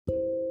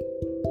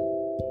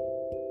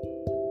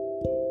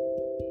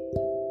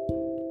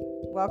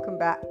welcome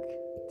back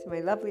to my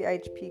lovely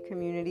IHP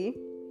community.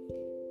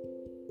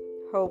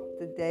 Hope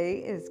the day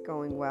is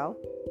going well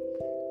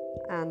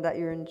and that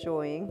you're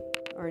enjoying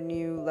our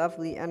new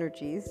lovely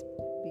energies,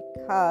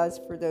 because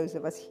for those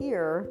of us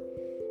here,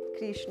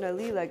 Krishna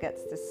Leela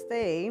gets to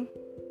stay.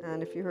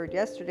 And if you heard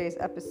yesterday's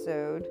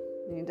episode,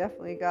 you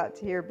definitely got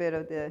to hear a bit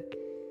of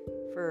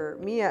for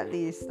me at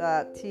least,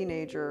 that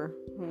teenager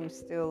who's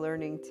still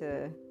learning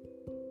to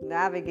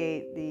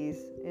navigate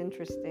these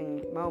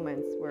interesting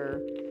moments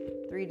where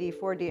 3D,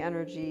 4D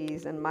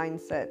energies and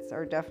mindsets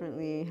are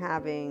definitely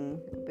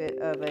having a bit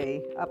of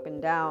a up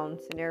and down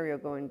scenario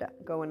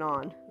going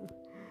on.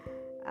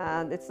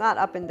 And it's not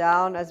up and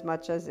down as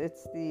much as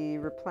it's the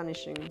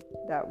replenishing,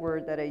 that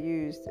word that I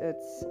used.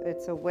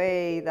 It's a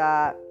way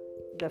that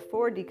the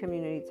 4D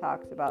community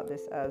talks about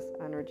this as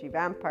energy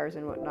vampires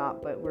and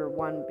whatnot, but we're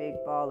one big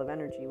ball of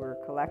energy, we're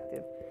a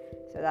collective.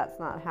 So that's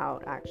not how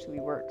it actually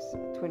works.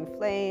 Twin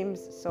flames,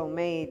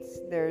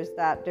 soulmates, there's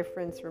that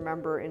difference,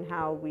 remember, in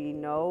how we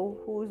know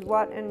who's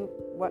what and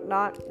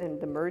whatnot and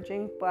the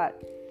merging.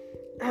 But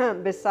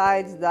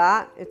besides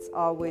that, it's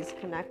always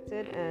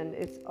connected, and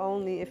it's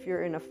only if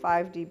you're in a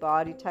 5D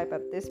body type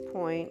at this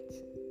point,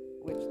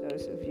 which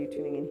those of you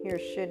tuning in here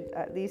should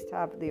at least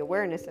have the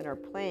awareness and are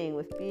playing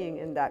with being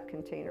in that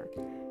container.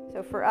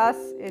 So for us,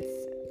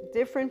 it's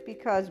different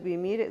because we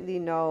immediately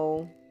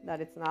know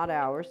that it's not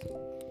ours.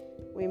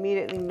 We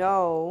immediately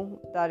know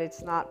that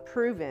it's not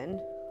proven,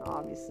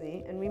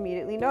 obviously, and we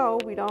immediately know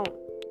we don't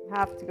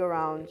have to go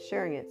around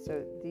sharing it.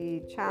 So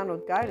the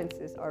channeled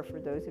guidances are for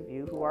those of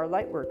you who are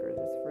light workers.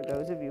 It's for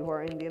those of you who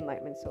are in the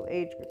Enlightenment Soul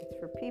Age group. It's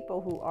for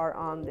people who are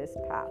on this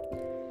path.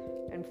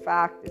 In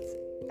fact, it's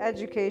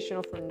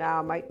educational for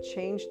now, might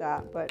change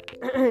that, but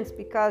it's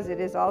because it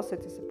is also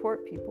to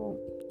support people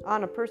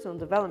on a personal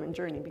development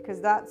journey,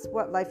 because that's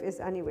what life is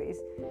anyways.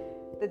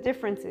 The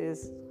difference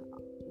is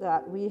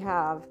that we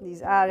have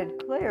these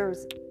added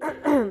layers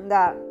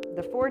that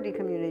the 4D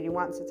community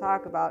wants to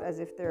talk about as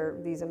if they're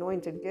these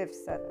anointed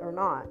gifts that are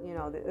not.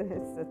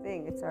 It's the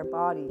thing, it's our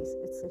bodies,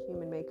 it's the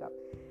human makeup.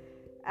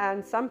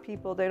 And some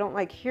people, they don't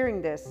like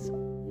hearing this.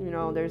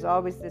 There's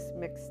always this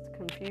mixed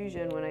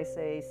confusion when I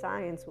say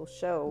science will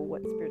show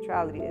what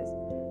spirituality is,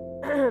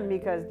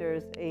 because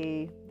there's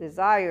a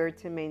desire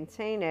to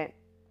maintain it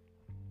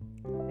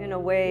in a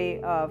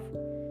way of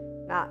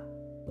not,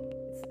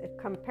 it's a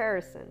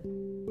comparison.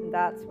 And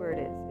that's where it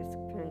is. It's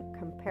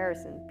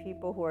comparison.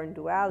 People who are in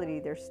duality,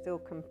 they're still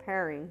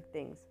comparing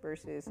things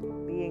versus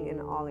being in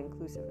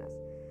all-inclusiveness.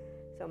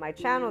 So my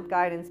channeled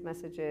guidance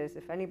messages,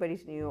 if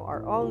anybody's new,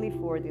 are only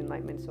for the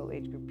Enlightenment Soul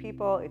Age group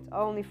people. It's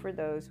only for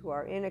those who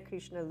are in a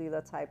Krishna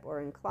Leela type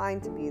or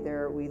inclined to be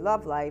there. We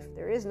love life.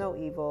 There is no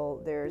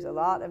evil. There's a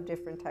lot of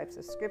different types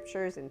of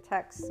scriptures and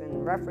texts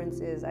and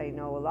references. I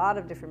know a lot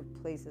of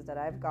different places that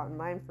I've gotten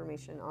my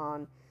information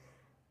on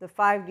the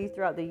 5D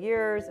throughout the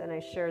years, and I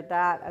shared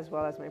that as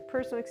well as my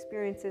personal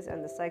experiences.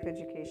 And the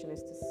psychoeducation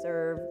is to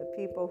serve the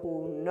people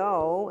who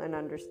know and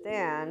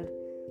understand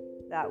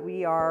that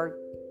we are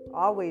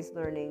always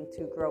learning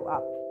to grow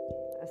up,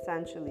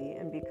 essentially,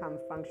 and become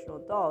functional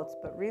adults.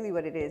 But really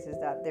what it is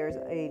that there's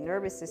a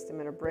nervous system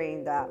and a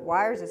brain that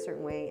wires a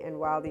certain way, and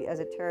while the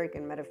esoteric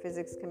and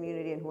metaphysics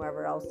community and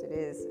whoever else it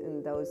is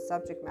in those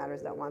subject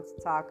matters that wants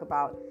to talk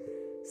about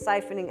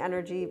siphoning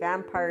energy,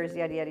 vampires,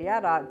 yada yada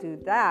yada, do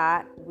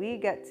that, we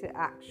get to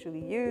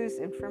actually use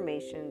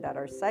information that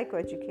our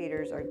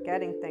psychoeducators are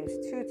getting thanks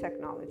to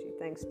technology,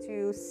 thanks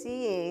to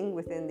seeing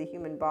within the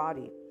human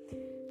body.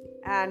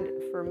 And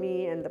for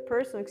me and the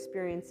personal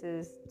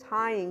experiences,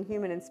 tying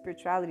human and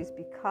spirituality is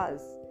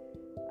because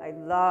I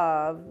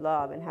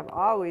love, and have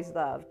always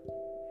loved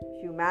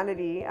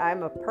humanity.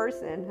 I'm a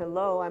person,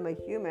 hello, I'm a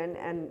human,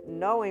 and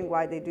knowing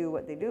why they do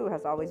what they do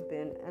has always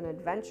been an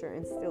adventure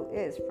and still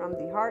is, from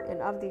the heart and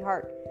of the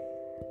heart.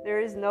 There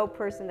is no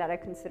person that I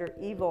consider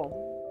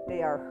evil.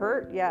 They are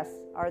hurt, yes.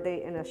 Are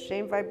they in a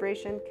shame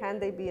vibration? Can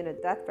they be in a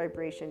death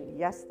vibration?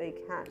 Yes, they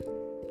can.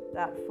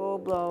 That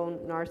full-blown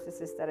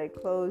narcissist that I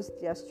closed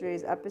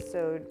yesterday's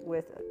episode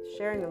with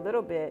sharing a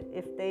little bit,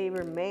 if they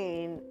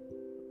remain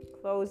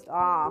closed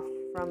off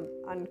from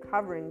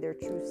uncovering their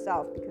true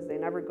self because they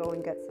never go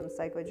and get some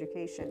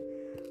psychoeducation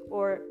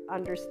or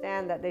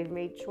understand that they've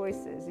made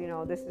choices,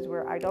 this is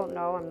where I don't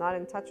know, I'm not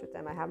in touch with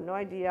them, I have no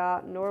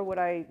idea, nor would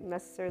I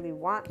necessarily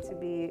want to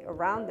be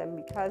around them,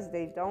 because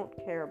they don't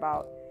care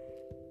about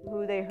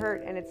who they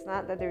hurt. And it's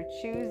not that they're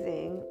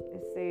choosing,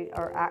 it's they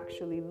are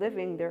actually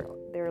living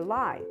their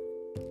lie.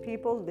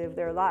 People live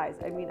their lies.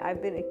 I mean,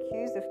 I've been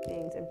accused of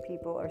things and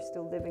people are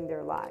still living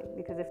their lie,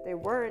 because if they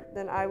weren't,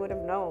 then I would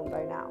have known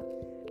by now.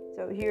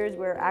 So here's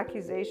where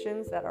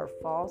accusations that are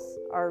false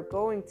are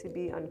going to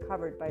be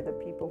uncovered by the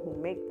people who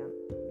make them,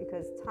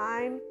 because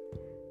time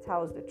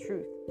tells the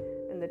truth.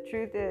 And the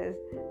truth is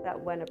that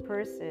when a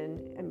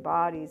person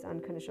embodies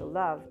unconditional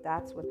love,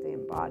 that's what they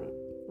embody.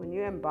 When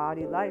you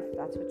embody life,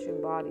 that's what you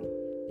embody.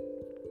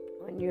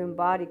 When you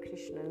embody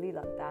Krishna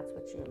Leela, that's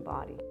what you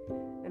embody.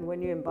 And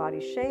when you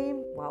embody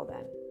shame, well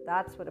then,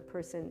 that's what a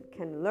person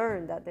can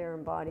learn that they're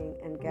embodying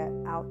and get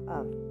out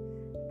of.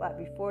 But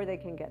before they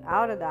can get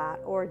out of that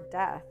or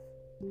death,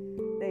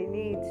 they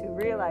need to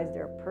realize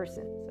they're a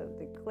person. So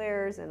the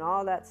clairs and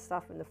all that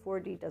stuff in the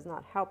 4D does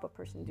not help a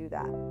person do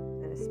that.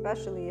 And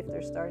especially if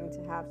they're starting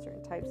to have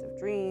certain types of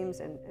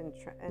dreams and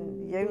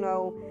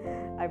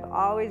I've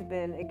always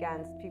been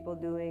against people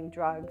doing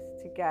drugs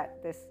to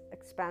get this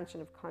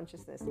expansion of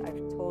consciousness.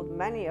 I've told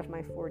many of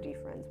my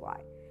 4D friends why.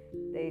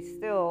 They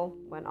still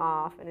went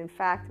off, and in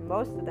fact,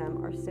 most of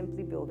them are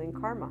simply building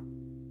karma.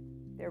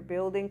 They're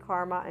building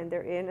karma, and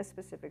they're in a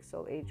specific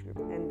soul age group,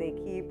 and they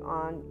keep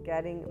on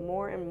getting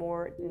more and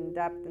more in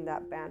depth in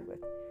that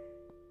bandwidth.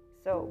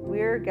 So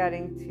we're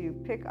getting to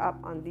pick up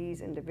on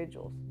these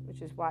individuals,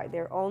 which is why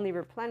they're only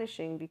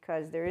replenishing,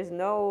 because there is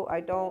no, I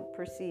don't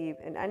perceive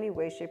in any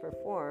way, shape, or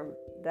form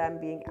them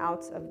being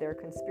out of their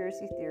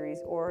conspiracy theories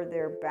or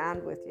their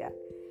bandwidth yet,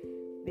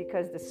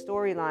 because the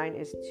storyline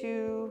is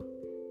too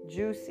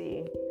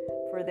juicy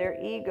for their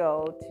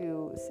ego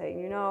to say,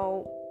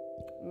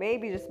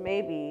 maybe, just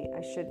maybe,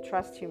 I should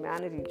trust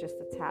humanity just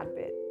a tad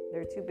bit.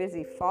 They're too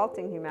busy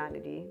faulting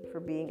humanity for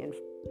being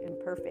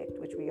imperfect,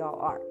 which we all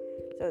are.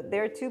 So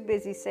they're too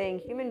busy saying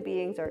human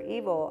beings are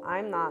evil,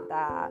 I'm not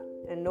that,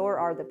 and nor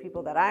are the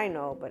people that I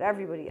know, but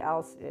everybody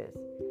else is.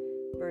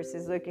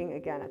 Versus looking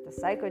again at the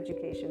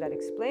psychoeducation that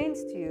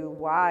explains to you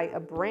why a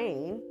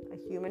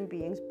human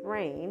being's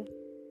brain,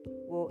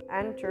 will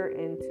enter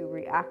into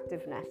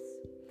reactiveness.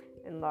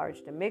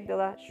 Enlarged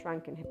amygdala,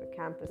 shrunken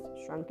hippocampus,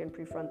 shrunken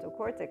prefrontal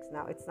cortex.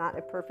 Now, it's not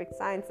a perfect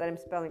science that I'm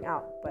spelling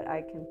out, but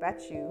I can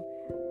bet you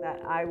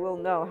that I will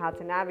know how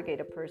to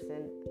navigate a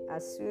person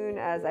as soon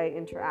as I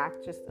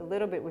interact just a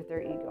little bit with their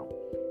ego.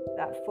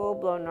 That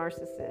full-blown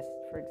narcissist,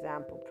 for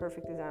example,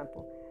 perfect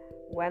example,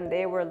 when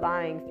they were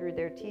lying through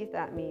their teeth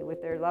at me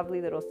with their lovely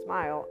little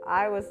smile,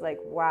 I was like,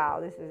 wow,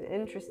 this is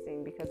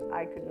interesting, because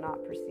I could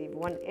not perceive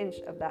 1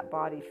 inch of that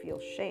body feel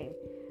shame.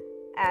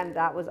 And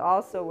that was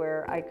also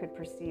where I could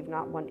perceive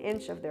not 1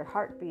 inch of their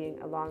heart being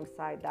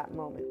alongside that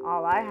moment.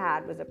 All I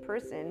had was a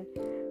person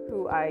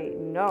who I've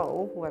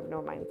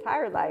known my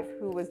entire life,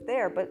 who was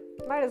there, but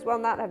might as well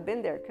not have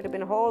been there. Could have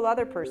been a whole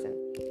other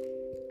person.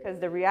 Because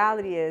the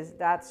reality is,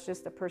 that's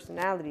just a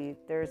personality.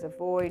 There's a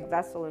void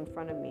vessel in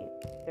front of me.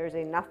 There's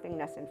a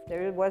nothingness, and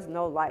there was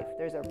no life.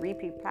 There's a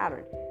repeat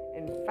pattern.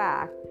 In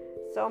fact,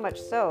 so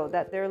much so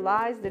that their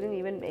lies didn't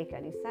even make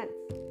any sense.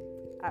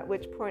 At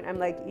which point I'm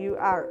like, you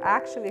are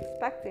actually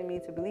expecting me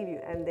to believe you.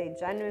 And they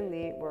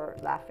genuinely were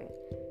laughing,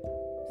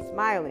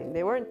 smiling.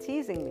 They weren't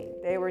teasing me.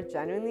 They were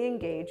genuinely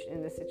engaged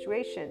in the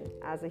situation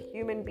as a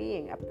human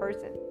being, a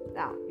person.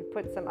 Now, you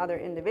put some other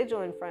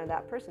individual in front of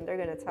that person, they're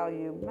going to tell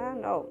you,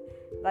 man, no.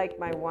 Like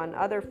my one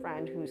other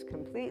friend who's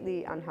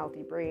completely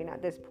unhealthy brain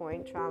at this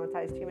point,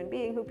 traumatized human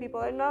being, who people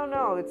are,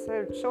 no, it's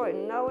her choice.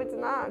 No, it's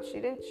not.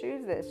 She didn't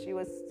choose this. She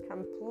was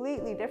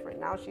completely different.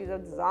 Now she's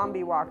a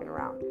zombie walking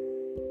around.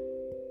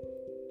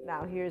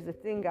 Now, here's the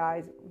thing,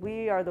 guys.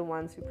 We are the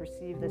ones who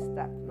perceive this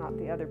depth, not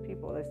the other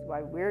people. This is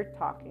why we're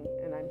talking,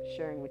 and I'm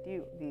sharing with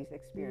you these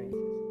experiences.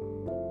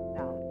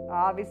 Now,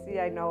 obviously,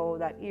 I know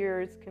that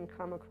ears can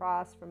come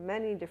across from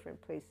many different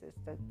places.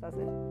 That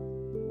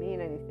doesn't mean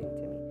anything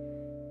to me.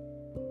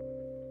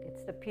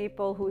 It's the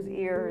people whose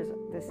ears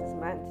this is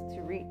meant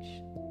to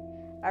reach.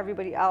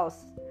 Everybody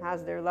else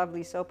has their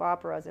lovely soap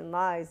operas and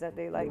lies that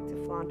they like to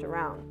flaunt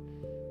around.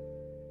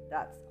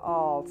 That's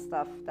all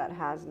stuff that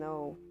has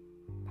no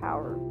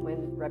power,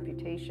 when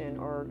reputation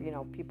or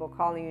people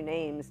calling you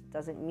names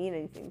doesn't mean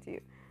anything to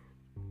you.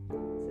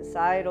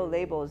 Societal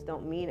labels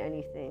don't mean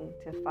anything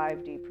to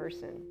 5D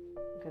person,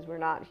 because we're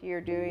not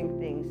here doing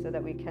things so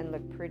that we can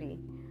look pretty.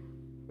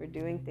 We're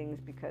doing things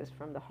because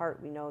from the heart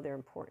we know they're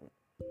important.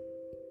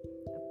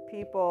 The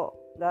people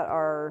that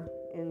are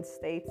in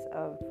states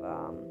of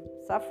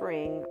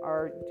suffering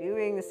are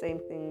doing the same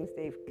things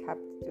they've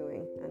kept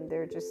doing, and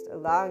they're just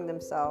allowing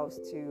themselves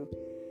to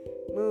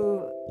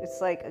move. It's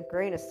like a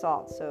grain of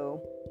salt.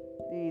 So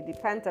the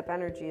pent-up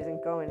energy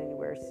isn't going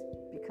anywhere,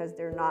 because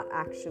they're not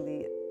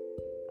actually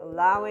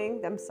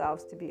allowing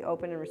themselves to be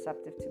open and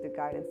receptive to the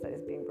guidance that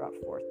is being brought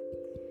forth.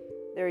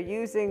 They're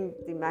using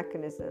the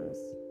mechanisms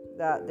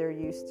that they're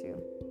used to,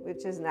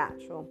 which is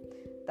natural.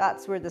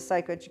 That's where the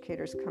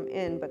psychoeducators come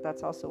in, but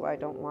that's also why I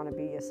don't want to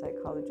be a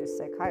psychologist,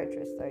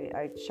 psychiatrist.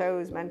 I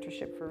chose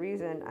mentorship for a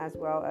reason, as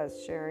well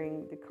as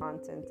sharing the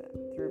content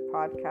through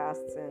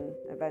podcasts, and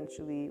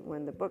eventually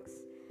when the books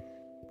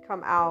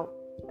come out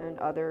and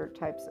other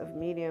types of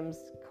mediums,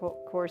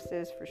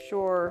 courses for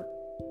sure,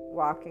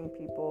 walking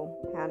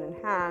people hand in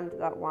hand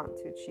that want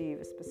to achieve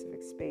a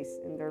specific space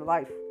in their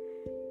life.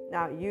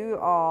 Now, you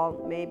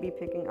all may be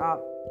picking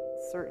up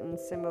certain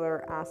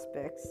similar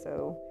aspects,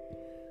 so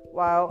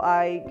while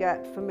I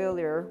get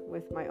familiar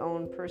with my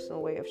own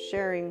personal way of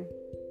sharing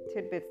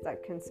tidbits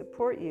that can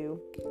support you,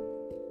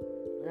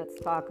 let's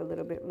talk a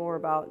little bit more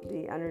about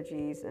the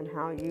energies and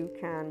how you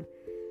can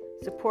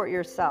support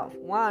yourself.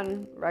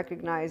 One,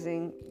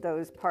 recognizing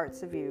those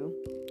parts of you.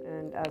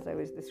 And as I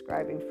was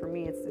describing, for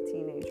me, it's the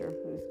teenager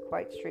who's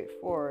quite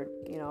straightforward.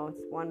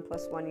 It's 1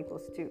 + 1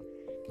 = 2.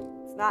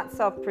 It's not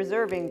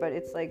self-preserving, but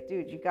it's like,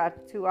 dude, you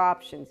got two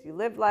options. You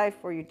live life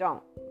or you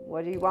don't.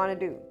 What do you want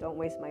to do? Don't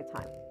waste my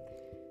time.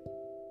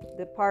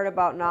 The part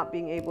about not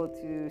being able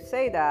to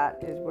say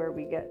that is where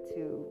we get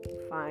to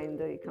find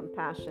the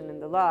compassion and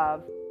the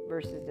love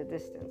versus the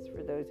distance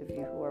for those of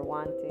you who are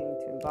wanting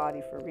to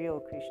embody for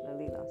real Krishna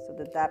Lila. So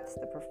the depths,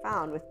 the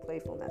profound with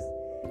playfulness.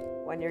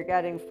 When you're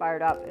getting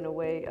fired up in a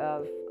way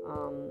of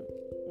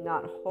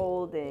not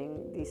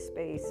holding the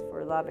space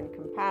for love and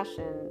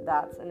compassion,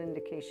 that's an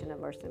indication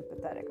of our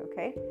sympathetic,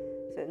 okay?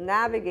 So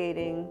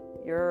navigating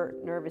your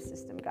nervous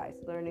system, guys,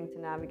 learning to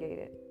navigate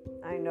it.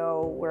 I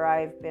know where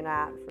I've been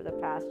at for the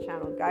past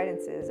channeled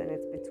guidances, and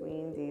it's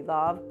between the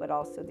love but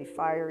also the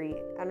fiery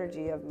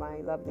energy of my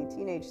lovely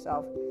teenage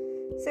self,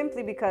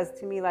 simply because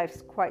to me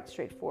life's quite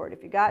straightforward.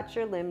 If you got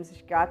your limbs, if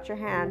you got your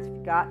hands, if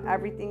you got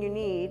everything you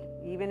need,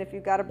 even if you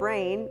got a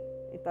brain,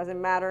 it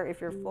doesn't matter if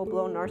you're a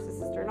full-blown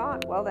narcissist or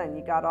not, well then,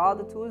 you got all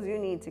the tools you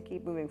need to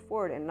keep moving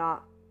forward and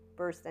not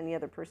burst any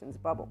other person's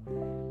bubble.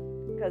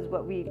 Because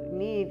what we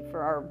need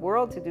for our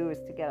world to do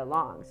is to get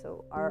along.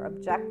 So our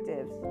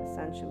objectives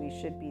essentially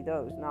should be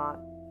those, not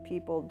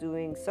people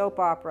doing soap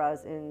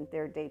operas in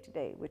their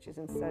day-to-day, which is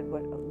instead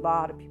what a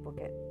lot of people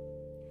get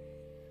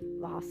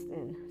lost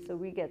in. So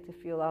we get to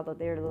feel all of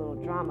their little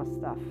drama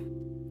stuff.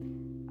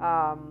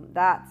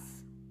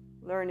 That's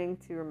learning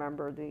to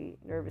remember the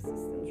nervous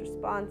system's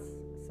response,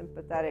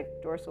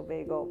 sympathetic, dorsal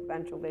vagal,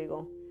 ventral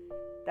vagal,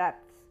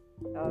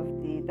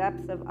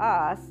 depths of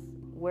us.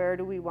 Where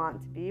do we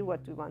want to be?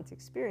 What do we want to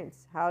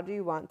experience? How do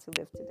you want to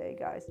live today,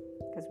 guys?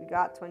 Because we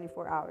got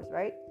 24 hours,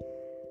 right?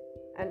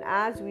 And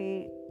as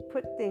we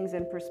put things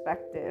in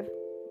perspective,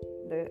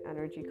 the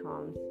energy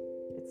calms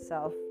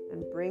itself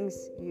and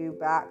brings you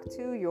back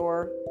to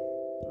your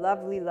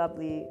lovely,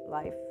 lovely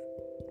life.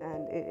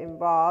 And it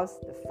involves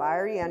the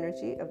fiery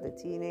energy of the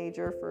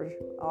teenager for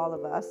all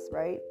of us,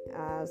 right?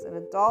 As an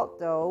adult,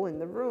 though, in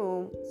the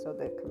room, so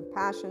the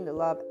compassion, the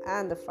love,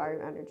 and the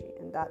fire energy.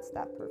 And that's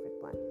that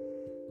perfect blend.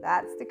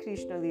 That's the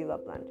Krishna Lila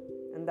blend.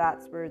 And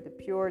that's where the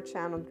pure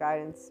channeled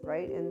guidance,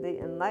 right? In the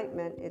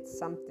enlightenment, it's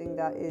something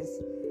that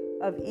is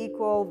of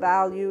equal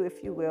value,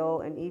 if you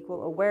will, and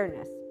equal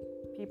awareness.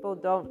 People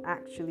don't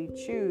actually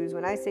choose.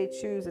 When I say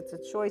choose, it's a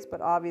choice,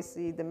 but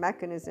obviously the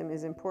mechanism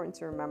is important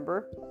to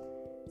remember.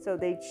 So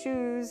they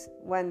choose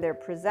when they're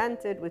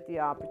presented with the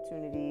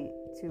opportunity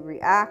to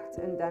react,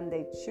 and then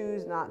they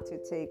choose not to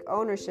take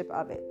ownership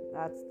of it.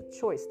 That's the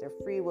choice. Their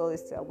free will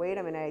is to, wait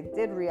a minute, I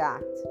did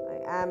react.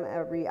 I am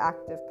a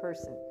reactive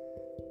person.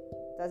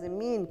 Doesn't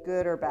mean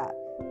good or bad.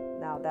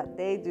 Now that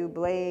they do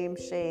blame,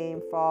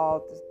 shame,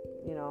 fault,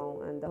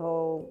 and the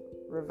whole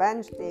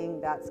revenge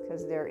thing, that's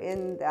because they're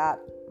in that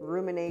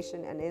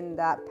rumination and in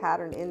that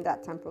pattern, in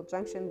that temporal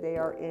junction. They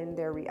are in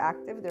their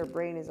reactive. Their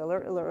brain is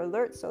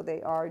alert, so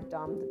they are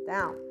dumbed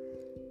down.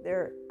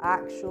 Their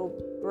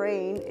actual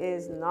brain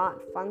is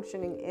not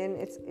functioning in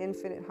its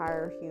infinite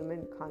higher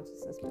human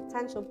consciousness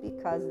potential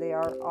because they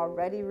are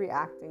already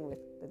reacting with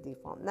the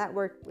default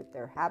network, with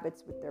their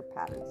habits, with their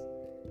patterns.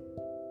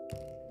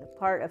 The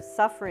part of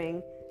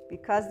suffering,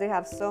 because they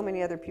have so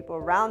many other people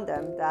around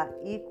them that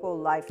equal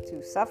life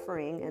to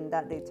suffering, and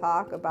that they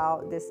talk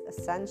about this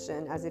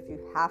ascension as if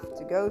you have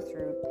to go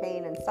through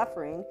pain and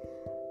suffering,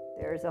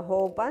 there's a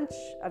whole bunch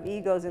of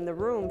egos in the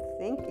room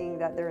thinking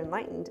that they're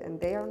enlightened, and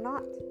they are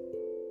not.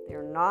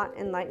 They're not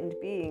enlightened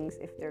beings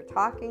if they're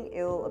talking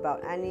ill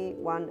about any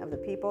one of the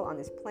people on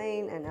this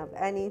plane and of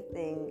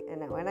anything.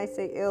 And when I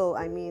say ill,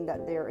 I mean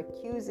that they're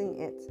accusing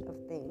it of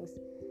things.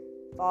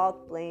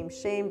 Fault, blame,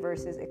 shame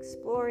versus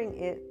exploring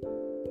it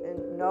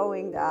and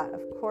knowing that,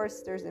 of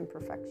course, there's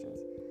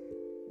imperfections.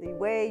 The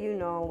way you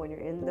know when you're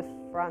in the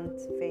front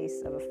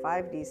face of a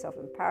 5D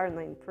self-empowered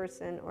enlightened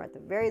person, or at the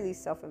very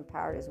least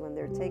self-empowered, is when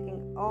they're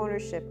taking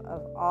ownership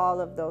of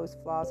all of those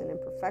flaws and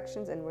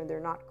imperfections, and when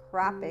they're not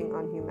crapping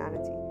on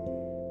humanity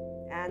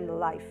and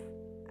life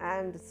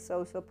and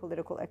social,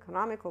 political,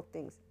 economical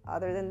things.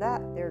 Other than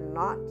that, they're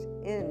not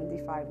in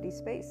the 5D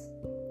space.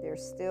 They're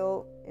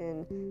still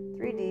in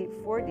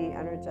 3D, 4D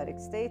energetic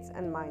states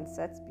and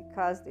mindsets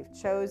because they've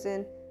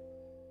chosen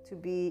to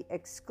be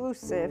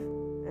exclusive,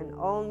 and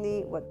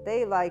only what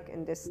they like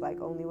and dislike,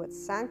 only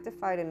what's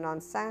sanctified and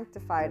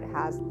non-sanctified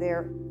has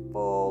their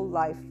full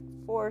life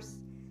force,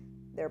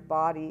 their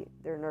body,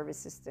 their nervous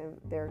system,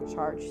 their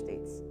charged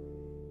states,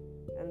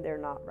 and they're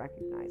not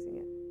recognizing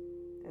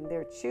it, and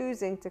they're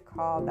choosing to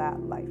call that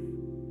life.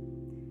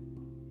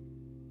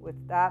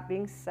 With that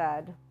being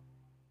said,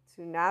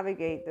 to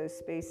navigate those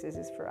spaces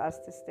is for us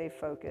to stay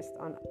focused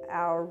on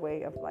our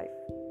way of life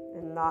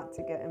and not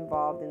to get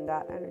involved in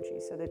that energy.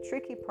 So the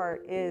tricky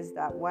part is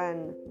that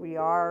when we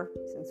are,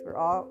 since we're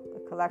all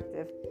a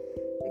collective,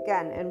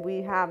 again, and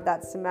we have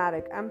that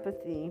somatic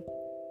empathy,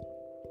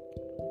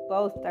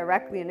 both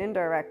directly and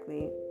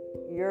indirectly,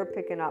 you're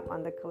picking up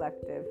on the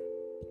collective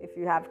if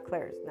you have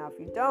clairs. Now, if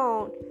you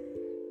don't,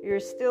 you're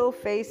still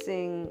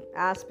facing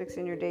aspects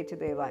in your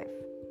day-to-day life.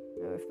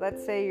 If,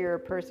 let's say, you're a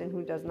person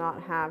who does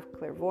not have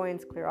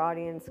clairvoyance,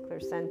 clairaudience,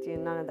 clairsentient,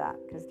 none of that,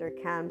 because there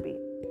can be.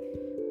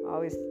 I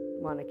always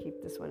want to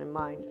keep this one in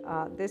mind.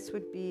 This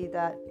would be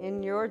that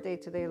in your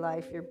day-to-day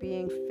life, you're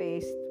being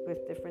faced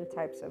with different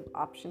types of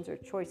options or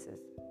choices.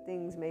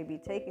 Things may be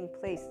taking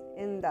place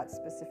in that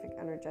specific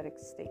energetic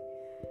state.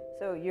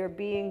 So you're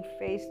being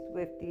faced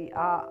with the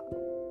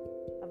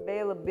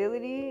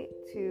availability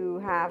to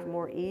have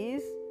more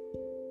ease.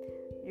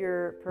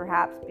 You're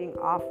perhaps being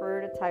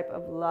offered a type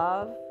of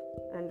love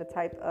and a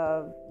type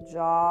of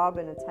job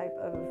and a type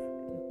of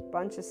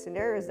bunch of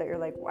scenarios that you're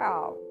like,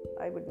 wow,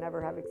 I would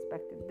never have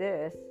expected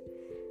this.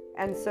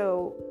 And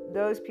so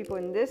those people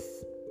in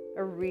this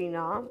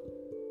arena,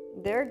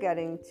 they're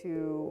getting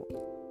to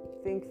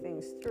think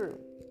things through.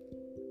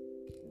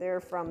 They're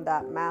from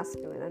that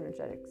masculine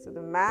energetic. So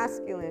the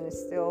masculine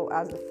is still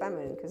as the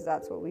feminine, because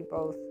that's what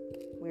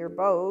we are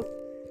both.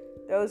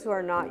 Those who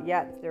are not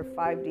yet, they're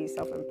 5D,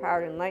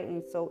 self-empowered,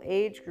 enlightened soul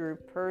age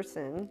group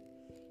person.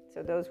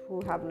 So those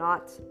who have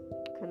not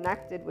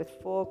connected with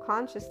full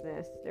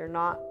consciousness, they're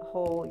not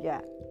whole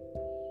yet.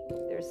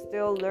 They're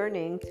still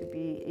learning to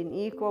be in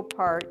equal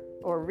part,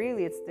 or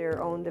really it's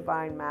their own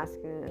divine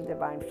masculine and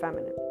divine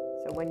feminine.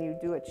 So when you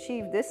do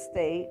achieve this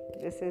state,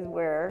 this is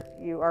where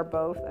you are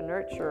both a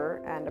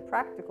nurturer and a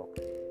practical.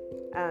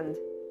 And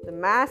the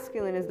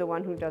masculine is the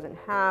one who doesn't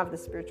have the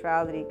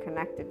spirituality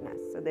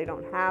connectedness. So they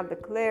don't have the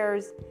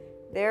clairs.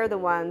 They're the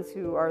ones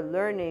who are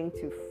learning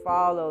to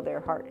follow their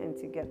heart and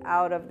to get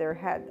out of their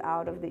head,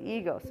 out of the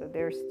ego. So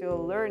they're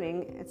still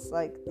learning. It's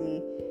like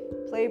the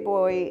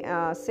Playboy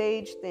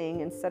sage thing.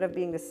 Instead of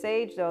being the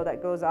sage, though,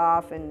 that goes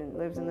off and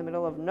lives in the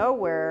middle of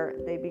nowhere,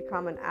 they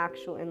become an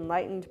actual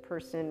enlightened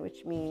person,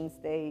 which means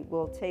they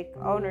will take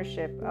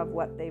ownership of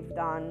what they've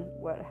done,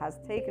 what has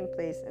taken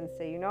place, and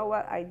say, you know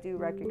what, I do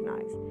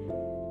recognize.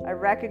 I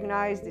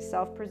recognize the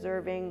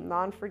self-preserving,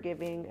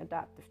 non-forgiving,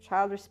 adaptive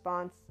child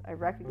response. I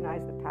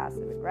recognize the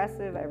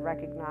passive-aggressive. I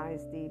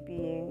recognize the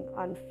being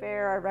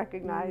unfair. I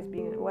recognize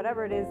being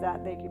whatever it is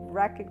that they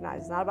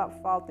recognize. It's not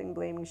about faulting,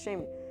 blaming,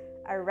 shaming.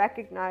 I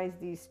recognize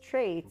these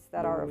traits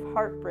that are of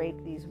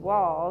heartbreak, these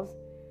walls,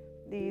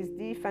 these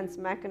defense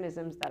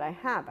mechanisms that I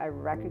have. I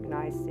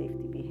recognize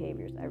safety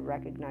behaviors. I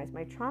recognize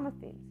my trauma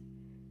themes.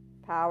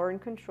 Power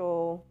and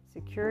control,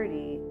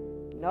 security,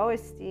 no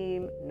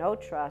esteem, no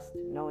trust,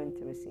 no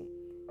intimacy.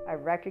 I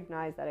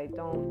recognize that I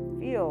don't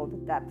feel the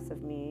depths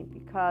of me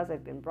because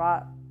I've been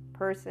brought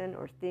person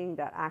or thing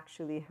that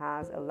actually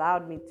has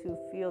allowed me to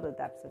feel the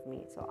depths of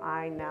me. So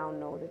I now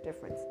know the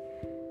difference.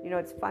 You know,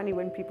 it's funny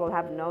when people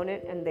have known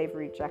it and they've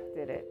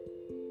rejected it.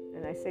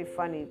 And I say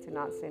funny to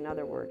not say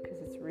another word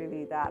because it's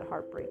really that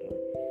heartbreaking.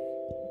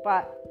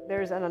 But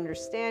there's an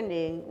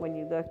understanding when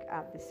you look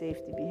at the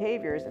safety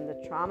behaviors and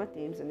the trauma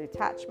themes and the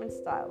attachment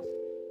styles.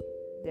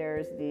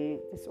 There's the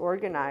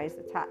disorganized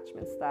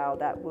attachment style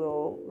that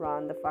will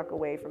run the fuck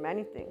away from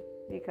anything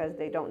because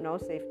they don't know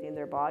safety in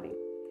their body.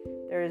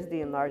 There is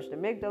the enlarged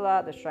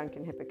amygdala, the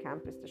shrunken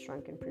hippocampus, the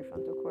shrunken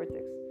prefrontal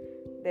cortex.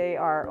 They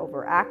are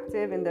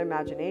overactive in their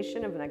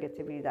imagination of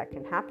negativity that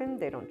can happen.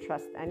 They don't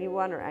trust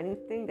anyone or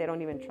anything. They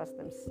don't even trust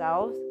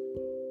themselves.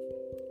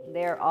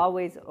 They're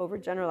always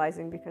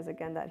overgeneralizing because,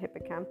 again, that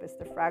hippocampus,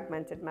 the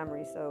fragmented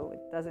memory. So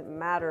it doesn't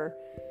matter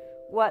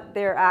what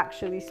they're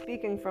actually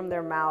speaking from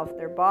their mouth.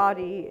 Their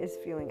body is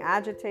feeling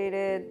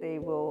agitated. They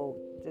will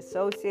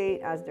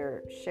dissociate as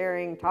they're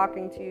sharing,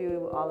 talking to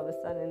you. All of a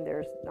sudden,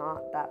 there's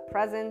not that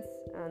presence,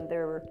 and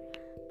their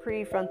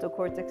prefrontal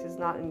cortex is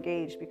not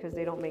engaged because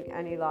they don't make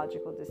any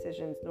logical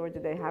decisions, nor do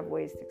they have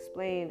ways to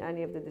explain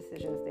any of the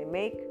decisions they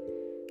make.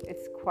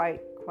 It's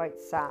quite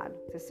sad,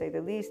 to say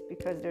the least,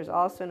 because there's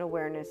also an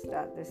awareness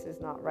that this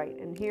is not right.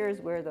 And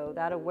here's where, though,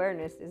 that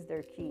awareness is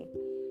their key.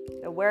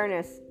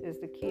 Awareness is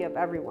the key of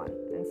everyone.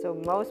 And so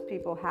most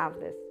people have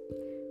this.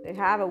 They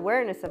have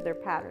awareness of their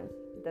patterns.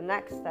 The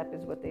next step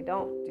is what they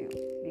don't do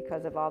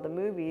because of all the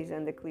movies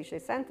and the cliche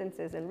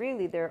sentences and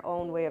really their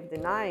own way of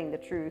denying the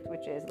truth,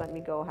 which is let me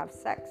go have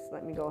sex,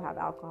 let me go have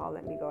alcohol,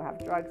 let me go have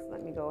drugs,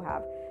 let me go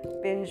have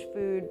binge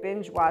food,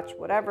 binge watch,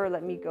 whatever,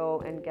 let me go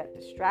and get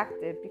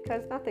distracted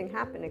because nothing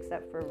happened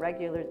except for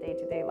regular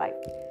day-to-day life.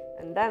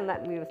 And then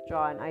let me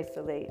withdraw and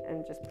isolate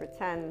and just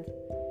pretend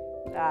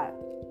that,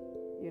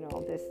 you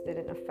know, this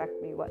didn't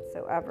affect me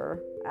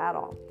whatsoever at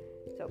all.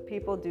 So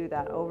people do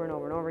that over and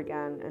over and over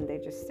again, and they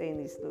just stay in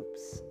these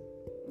loops.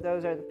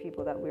 Those are the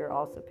people that we're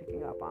also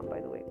picking up on,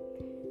 by the way.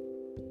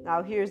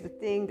 Now, here's the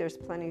thing. There's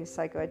plenty of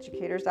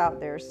psychoeducators out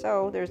there.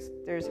 So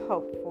there's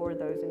hope for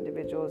those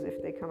individuals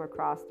if they come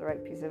across the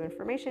right piece of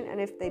information and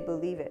if they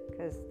believe it,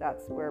 because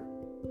that's where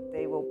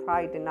they will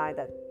probably deny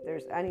that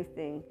there's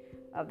anything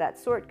of that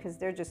sort because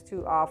they're just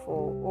too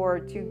awful or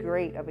too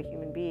great of a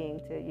human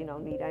being to, you know,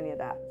 need any of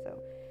that. So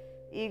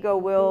ego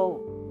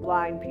will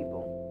blind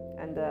people.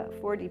 And the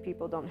 4D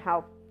people don't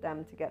help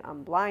them to get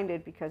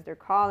unblinded because they're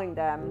calling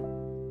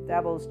them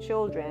devil's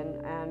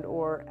children and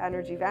or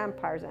energy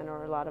vampires and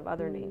or a lot of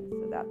other names.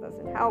 So that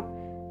doesn't help,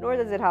 nor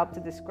does it help to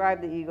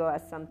describe the ego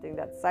as something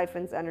that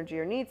siphons energy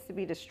or needs to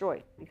be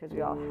destroyed because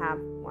we all have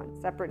one.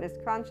 Separateness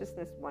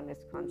consciousness,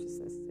 oneness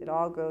consciousness. It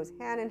all goes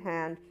hand in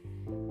hand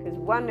because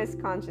oneness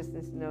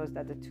consciousness knows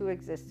that the two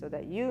exist so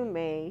that you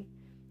may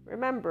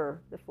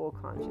remember the full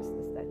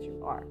consciousness that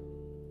you are.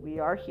 We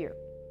are here.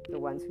 The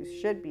ones who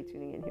should be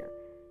tuning in here.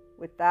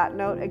 with that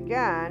note,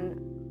 again,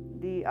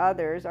 the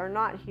others are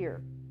not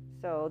here.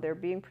 So they're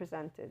being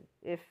presented.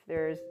 If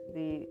there's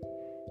the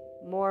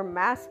more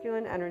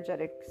masculine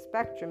energetic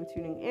spectrum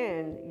tuning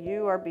in,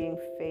 you are being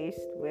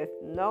faced with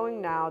knowing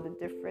now the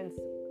difference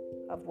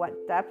of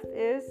what depth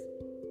is.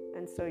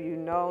 And so you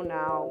know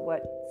now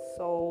what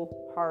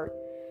soul, heart,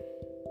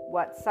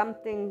 what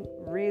something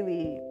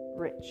really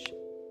rich.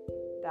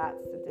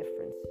 That's the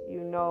difference.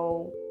 You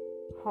know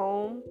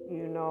home,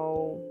 you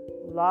know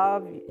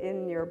love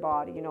in your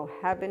body, you know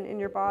heaven in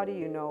your body,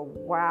 you know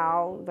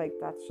wow, like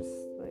that's just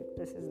like,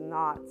 this is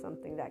not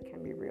something that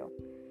can be real.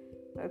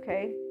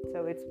 Okay,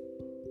 so it's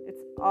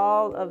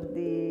all of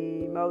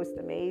the most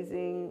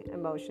amazing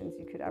emotions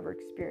you could ever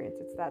experience.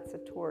 It's that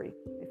Satori,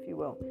 if you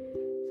will.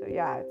 So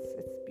yeah,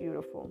 it's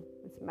beautiful,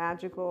 it's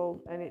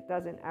magical, and it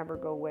doesn't ever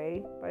go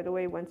away. By the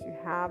way, once you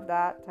have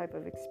that type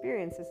of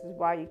experience, this is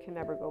why you can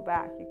never go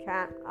back. You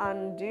can't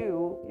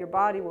undo. Your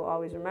body will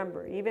always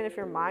remember, even if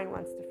your mind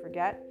wants to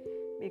forget,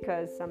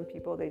 because some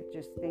people, they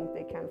just think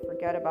they can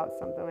forget about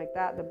something like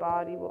that. The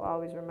body will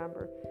always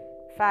remember.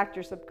 In fact,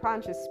 your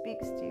subconscious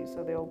speaks to you,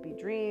 so there will be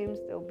dreams,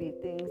 there will be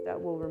things that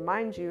will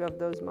remind you of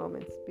those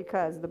moments,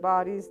 because the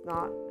body's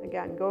not,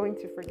 again, going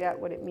to forget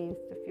what it means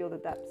to feel the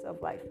depths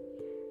of life.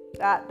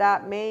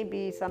 That may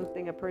be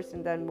something a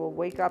person then will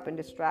wake up and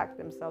distract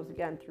themselves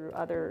again through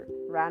other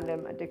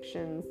random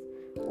addictions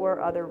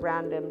or other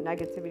random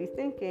negativity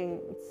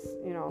thinking. It's,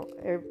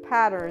 a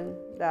pattern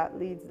that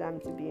leads them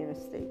to be in a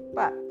state.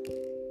 But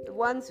the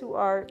ones who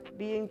are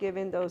being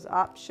given those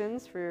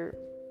options, for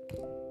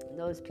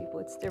those people,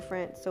 it's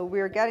different. So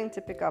we're getting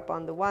to pick up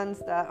on the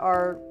ones that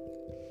are,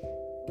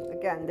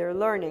 again, they're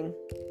learning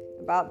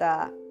about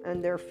that,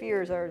 and their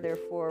fears are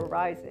therefore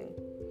rising.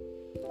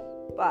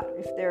 But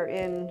if they're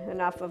in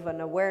enough of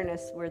an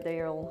awareness where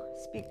they'll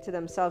speak to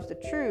themselves the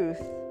truth,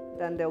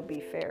 then they'll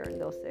be fair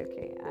and they'll say,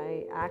 okay,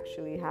 I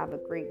actually have a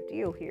great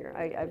deal here.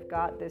 I've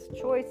got this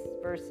choice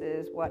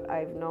versus what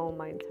I've known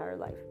my entire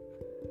life.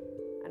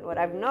 And what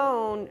I've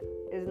known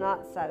is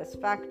not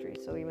satisfactory.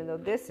 So even though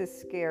this is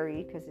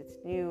scary because it's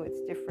new,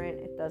 it's different,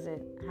 it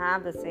doesn't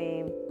have the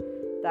same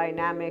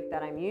dynamic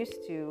that I'm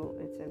used to,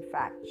 it's in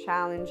fact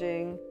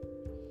challenging,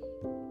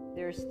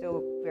 they're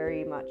still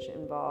very much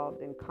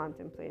involved in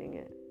contemplating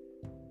it.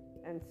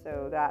 And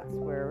so that's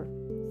where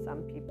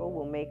some people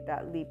will make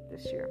that leap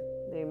this year.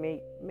 They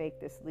may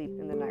make this leap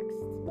in the next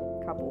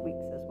couple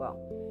weeks as well,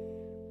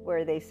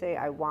 where they say,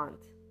 I want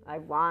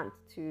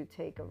to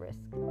take a risk.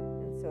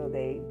 And so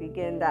they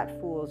begin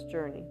that fool's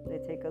journey. They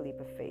take a leap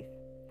of faith,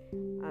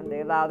 and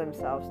they allow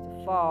themselves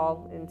to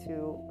fall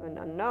into an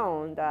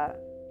unknown that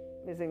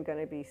isn't going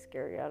to be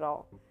scary at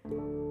all.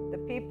 The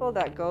people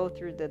that go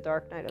through the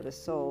dark night of the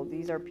soul,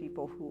 these are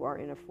people who are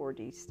in a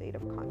 4D state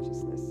of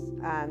consciousness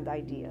and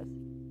ideas.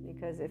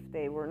 Because if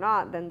they were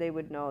not, then they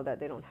would know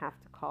that they don't have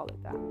to call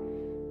it that.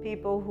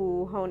 People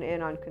who hone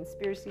in on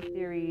conspiracy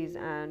theories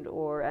and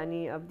or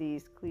any of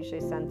these cliche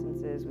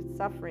sentences with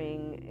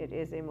suffering, it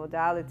is a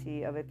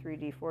modality of a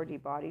 3D,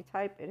 4D body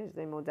type. It is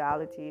a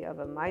modality of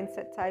a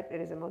mindset type. It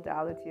is a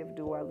modality of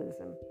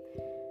dualism.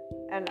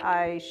 And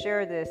I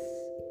share this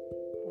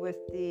with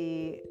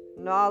the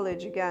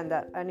knowledge, again,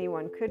 that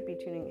anyone could be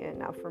tuning in.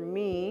 Now, for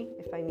me,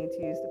 if I need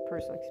to use the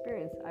personal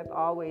experience, I've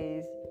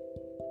always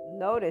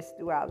noticed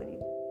duality.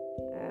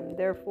 And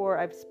therefore,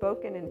 I've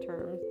spoken in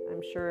terms,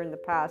 I'm sure in the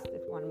past,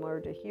 if one were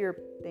to hear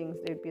things,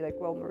 they'd be like,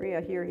 well, Maria,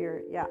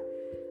 here, yeah.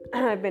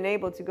 I've been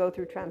able to go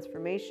through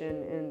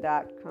transformation in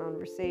that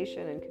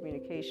conversation and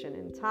communication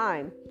in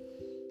time.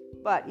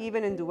 But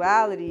even in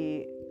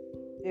duality,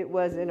 it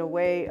was in a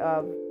way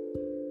of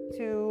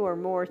two or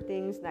more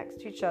things next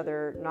to each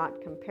other, not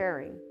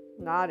comparing,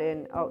 not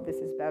in, oh, this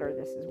is better,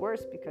 this is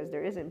worse, because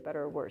there isn't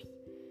better or worse.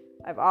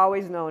 I've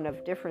always known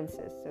of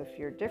differences. So if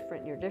you're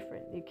different, you're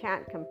different. You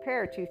can't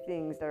compare two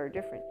things that are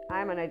different.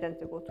 I'm an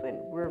identical twin.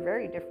 We're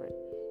very different.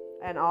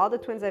 And all the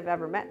twins I've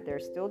ever met,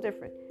 they're still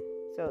different.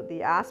 So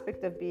the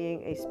aspect of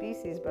being a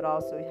species, but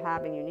also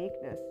having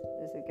uniqueness,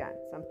 is, again,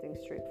 something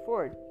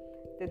straightforward.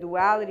 The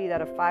duality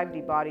that a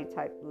 5D body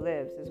type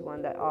lives is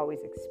one that always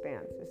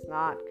expands. It's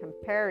not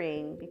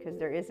comparing, because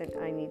there isn't,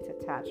 I need to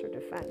attach or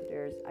defend.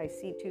 I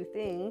see two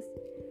things.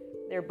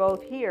 They're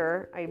both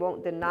here. I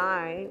won't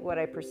deny what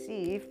I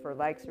perceive for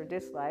likes or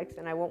dislikes,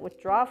 and I won't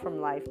withdraw from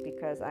life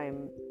because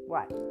I'm,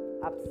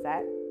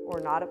 upset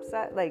or not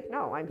upset?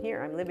 No, I'm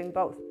here. I'm living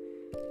both.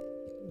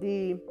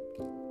 The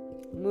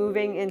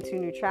moving into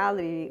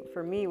neutrality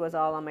for me was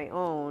all on my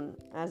own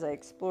as I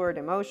explored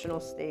emotional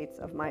states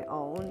of my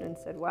own and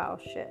said, wow,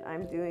 shit,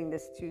 I'm doing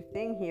this two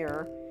thing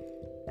here.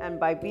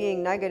 And by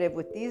being negative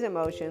with these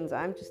emotions,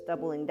 I'm just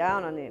doubling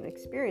down on an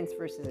experience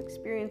versus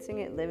experiencing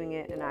it, living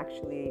it, and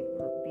actually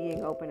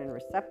being open and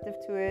receptive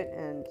to it.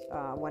 And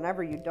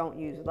whenever you don't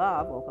use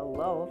love, well,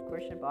 hello, of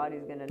course your body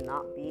is going to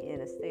not be in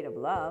a state of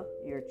love.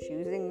 You're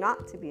choosing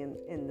not to be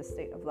in the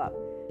state of love.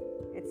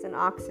 It's an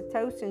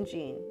oxytocin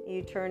gene.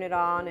 You turn it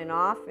on and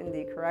off in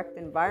the correct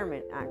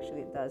environment.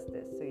 Actually, it does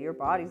this. So your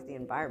body's the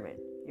environment.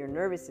 Your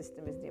nervous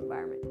system is the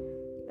environment.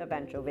 The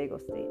ventral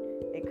vagal state.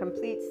 A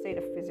complete state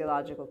of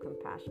physiological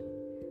compassion.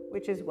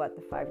 which is what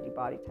the 5D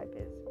body type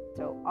is.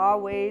 So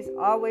always,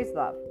 always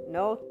love.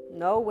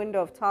 No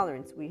window of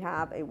tolerance. We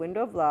have a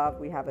window of love,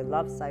 we have a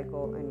love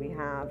cycle, and we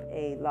have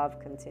a love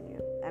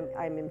continuum.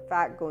 I'm in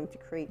fact going to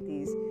create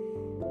these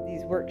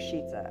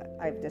worksheets.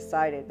 I've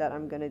decided that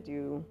I'm going to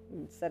do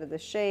instead of the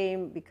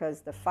shame,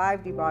 because the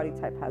 5D body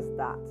type has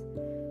that.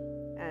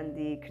 And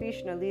the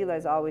Krishna Lila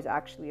is always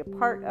actually a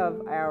part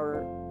of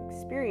our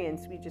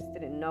experience. We just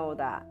didn't know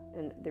that.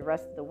 And the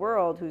rest of the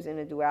world, who's in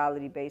a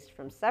duality based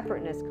from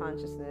separateness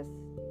consciousness,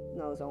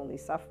 knows only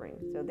suffering.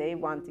 So they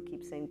want to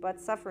keep saying, but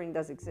suffering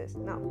does exist.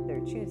 No, they're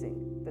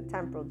choosing. The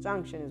temporal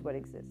junction is what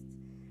exists.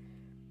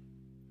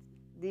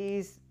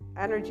 These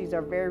energies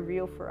are very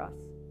real for us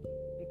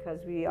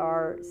because we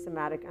are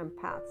somatic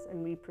empaths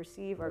and we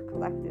perceive our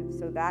collective.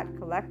 So that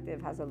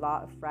collective has a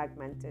lot of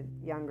fragmented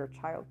younger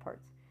child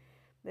parts.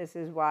 This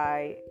is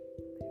why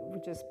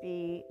just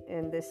be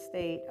in this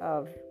state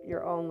of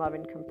your own love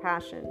and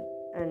compassion,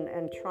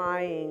 and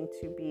trying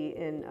to be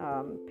in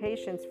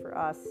patience. For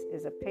us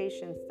is a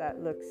patience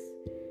that looks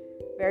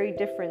very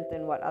different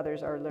than what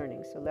others are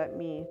learning. So let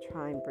me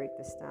try and break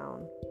this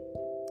down.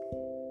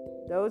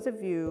 Those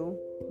of you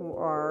who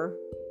are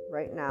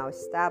right now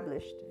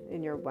established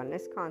in your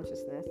oneness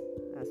consciousness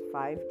as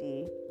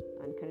 5D,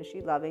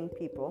 unconditionally loving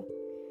people,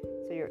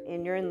 so you're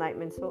in your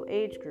enlightenment soul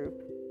age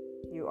group,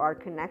 you are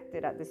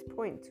connected at this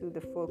point to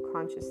the full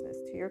consciousness,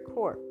 to your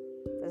core.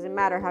 Doesn't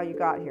matter how you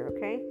got here,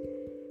 okay?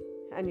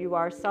 And you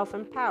are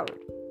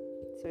self-empowered.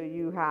 So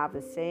you have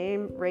the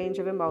same range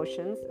of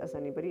emotions as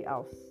anybody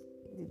else.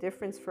 The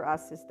difference for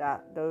us is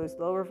that those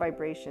lower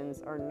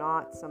vibrations are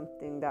not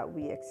something that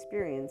we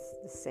experience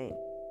the same.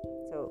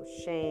 So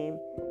shame,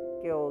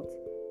 guilt,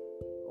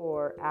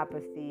 or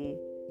apathy,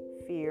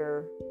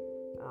 fear.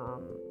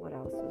 What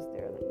else was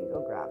there? Let me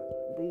go grab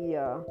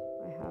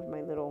I have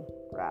my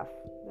little graph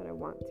that I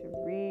want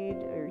to read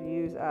or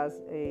use as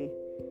a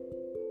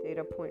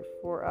data point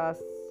for us.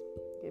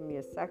 Give me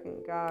a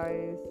second,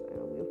 guys.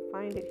 We'll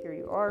find it. Here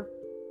you are.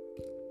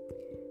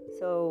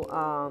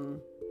 So,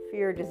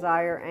 fear,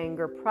 desire,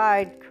 anger,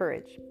 pride,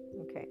 courage.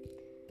 Okay.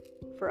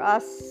 For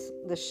us,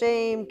 the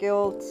shame,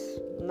 guilt,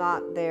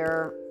 not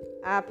there.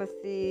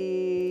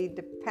 Apathy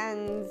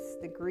depends.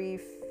 The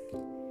grief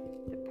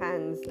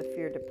depends. The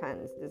fear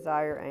depends.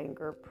 Desire,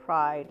 anger,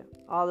 pride,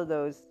 all of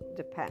those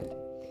depend.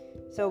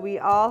 So we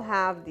all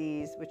have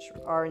these, which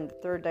are in the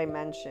third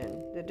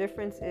dimension. The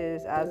difference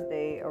is as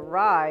they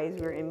arise,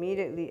 we're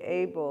immediately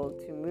able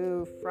to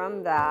move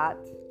from that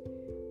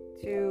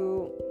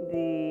to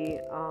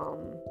the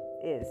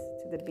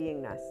to the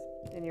beingness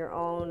in your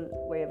own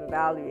way of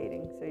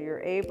evaluating. So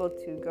you're able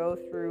to go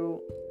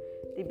through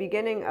the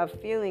beginning of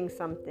feeling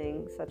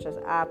something such as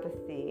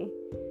apathy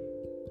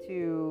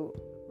to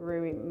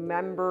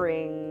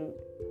remembering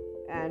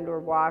and or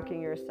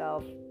walking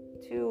yourself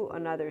to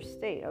another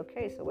state.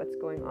 Okay, so what's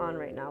going on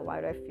right now?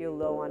 Why do I feel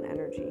low on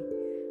energy?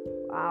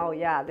 Oh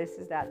yeah, this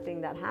is that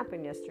thing that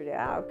happened yesterday.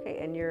 Okay,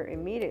 and you're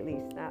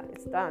immediately,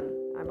 it's done.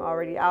 I'm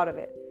already out of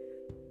it.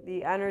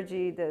 The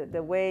energy,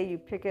 the way you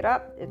pick it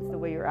up, it's the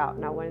way you're out.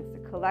 Now when it's the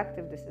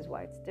collective, this is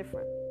why it's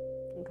different.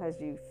 Because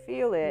you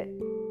feel it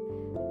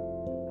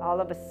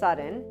all of a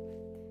sudden,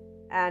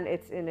 and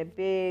it's in a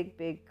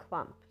big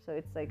clump. So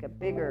it's like a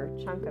bigger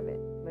chunk of it,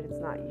 but it's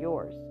not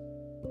yours.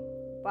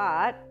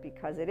 But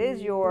because it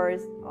is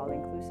yours,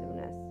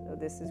 all-inclusiveness. So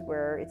this is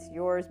where it's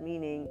yours,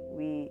 meaning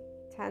we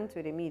tend to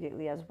it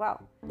immediately as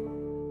well.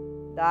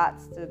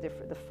 That's the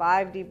different. The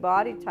 5D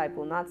body type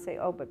will not say,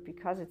 oh, but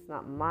because it's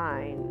not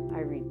mine, I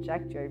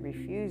reject you, I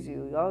refuse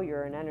you. Oh,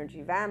 you're an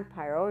energy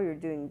vampire. Oh, you're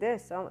doing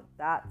this. Oh,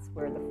 that's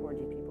where the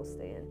 4D people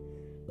stay in.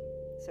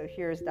 So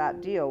here's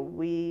that deal.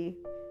 We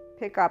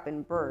pick up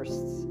in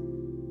bursts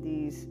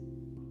these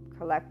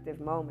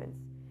collective moments.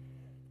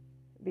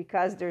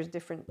 Because there's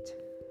different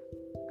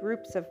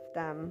groups of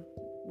them,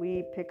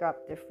 we pick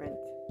up different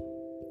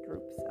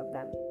groups of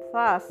them.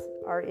 Plus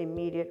our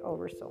immediate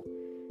oversoul.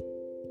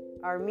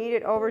 Our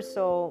immediate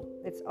oversoul,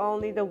 it's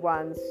only the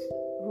ones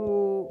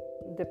who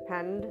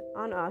depend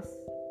on us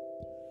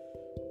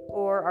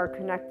or are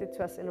connected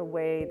to us in a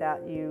way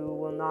that you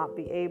will not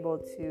be able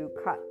to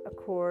cut a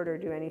cord or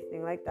do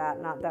anything like that.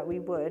 Not that we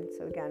would.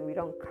 So again, we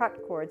don't cut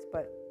cords,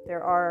 but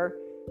there are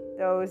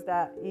those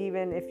that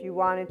even if you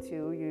wanted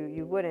to,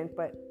 you wouldn't.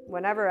 But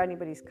whenever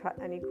anybody's cut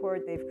any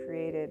cord, they've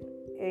created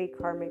a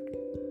karmic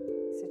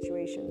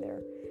situation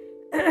there.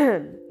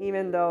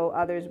 Even though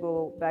others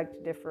will beg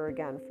to differ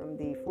again from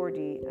the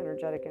 4D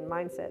energetic and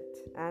mindset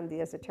and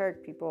the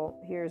esoteric people,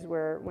 here's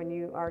where when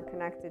you are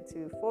connected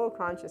to full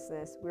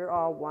consciousness, we're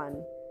all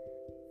one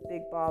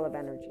big ball of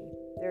energy.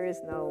 There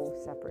is no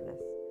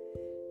separateness.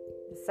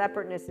 The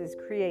separateness is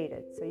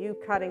created. So you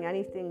cutting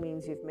anything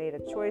means you've made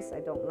a choice. I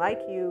don't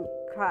like you,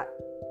 cut.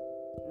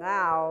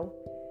 Now,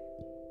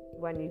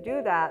 when you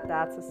do that,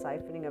 that's a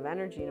siphoning of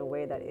energy in a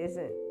way that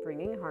isn't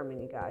bringing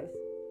harmony, guys.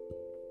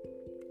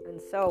 And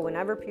so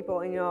whenever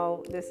people,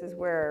 this is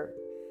where,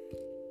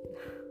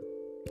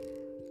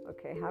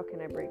 okay, how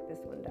can I break this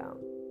one down?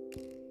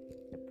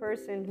 The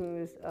person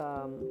who's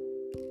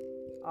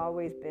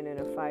always been in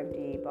a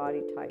 5D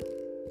body type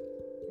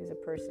is a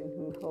person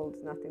who holds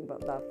nothing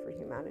but love for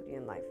humanity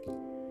and life.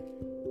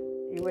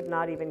 You would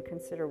not even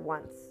consider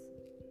once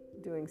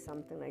doing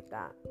something like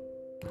that,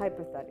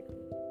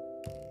 hypothetically.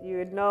 You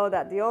would know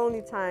that the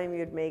only time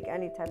you'd make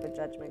any type of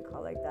judgment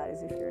call like that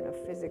is if you're in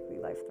a physically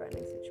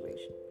life-threatening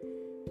situation.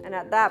 And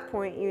at that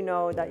point, you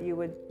know that you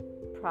would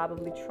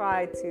probably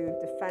try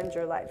to defend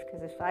your life,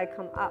 because if I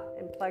come up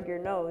and plug your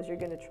nose, you're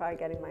going to try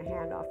getting my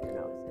hand off your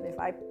nose. And if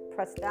I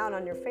press down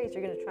on your face,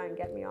 you're going to try and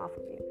get me off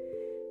of you.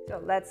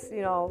 So let's,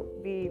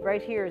 be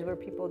right here is where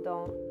people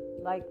don't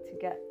like to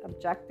get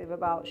objective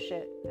about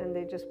shit, and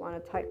they just want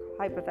to type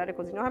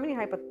hypotheticals. You know how many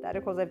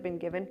hypotheticals I've been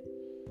given?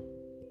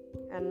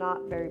 And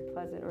not very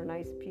pleasant or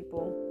nice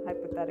people,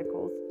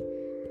 hypotheticals,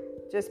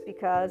 just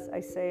because I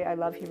say I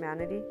love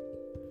humanity,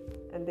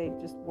 and they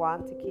just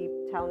want to keep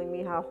telling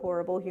me how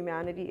horrible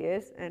humanity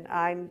is, and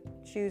I'm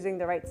choosing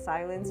the right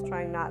silence,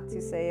 trying not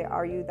to say,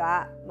 are you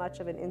that much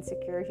of an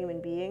insecure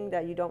human being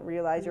that you don't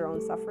realize your own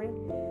suffering?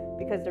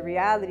 Because the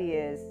reality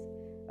is,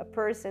 a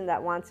person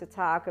that wants to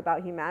talk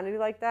about humanity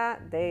like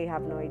that, they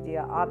have no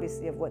idea,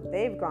 obviously, of what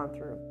they've gone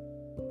through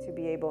to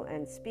be able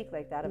and speak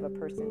like that of a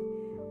person,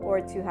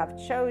 or to have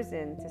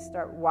chosen to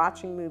start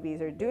watching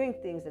movies or doing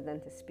things and then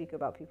to speak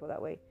about people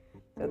that way.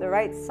 So the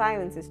right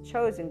silence is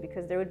chosen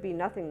because there would be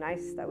nothing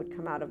nice that would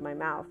come out of my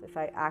mouth if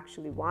I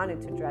actually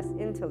wanted to address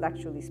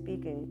intellectually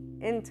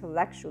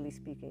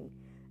speaking,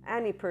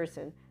 any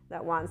person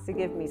that wants to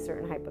give me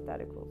certain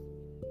hypotheticals,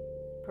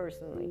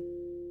 personally.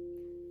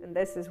 And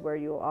this is where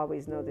you'll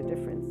always know the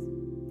difference.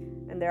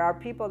 And there are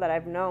people that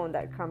I've known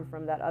that come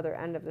from that other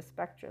end of the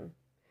spectrum.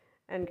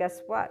 And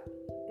guess what?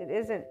 It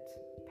isn't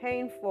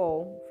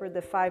painful for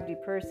the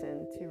 5D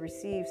person to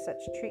receive such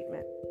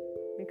treatment,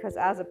 because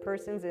as a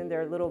person's in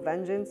their little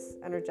vengeance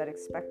energetic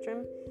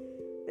spectrum,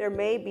 there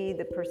may be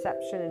the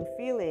perception and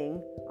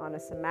feeling on a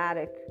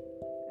somatic,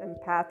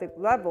 empathic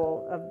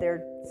level of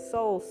their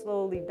soul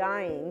slowly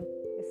dying.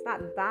 It's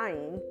not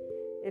dying.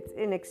 It's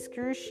in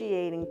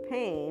excruciating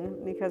pain,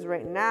 because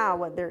right now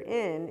what they're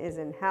in is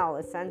in hell,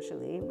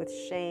 essentially, with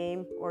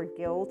shame or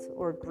guilt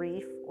or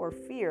grief or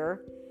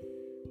fear.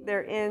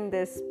 They're in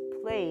this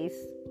place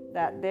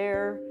that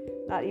they're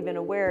not even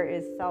aware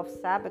is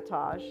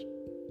self-sabotage,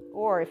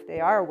 or if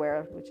they are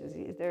aware, which is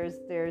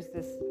there's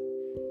this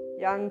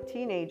young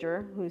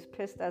teenager who's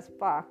pissed as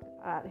fuck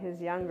at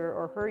his younger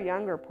or her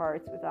younger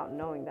parts without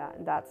knowing that.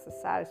 And that's the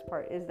saddest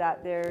part, is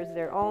that there's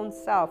their own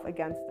self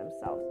against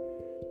themselves.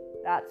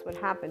 That's what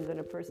happens when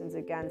a person's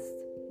against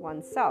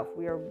oneself.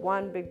 We are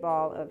one big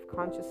ball of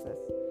consciousness.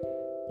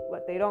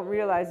 What they don't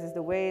realize is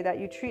the way that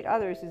you treat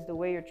others is the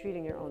way you're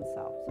treating your own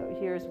self. So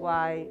here's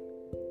why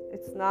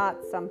it's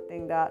not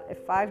something that a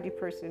 5D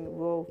person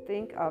will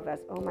think of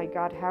as, oh my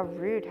God, how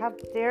rude, how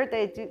dare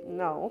they do.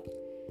 No,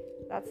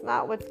 that's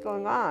not what's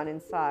going on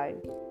inside.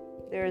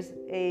 There's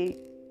a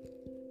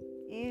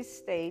ease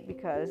state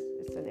because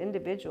it's an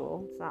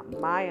individual. It's not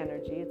my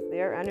energy. It's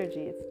their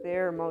energy. It's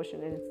their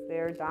emotion, and it's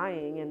their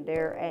dying, and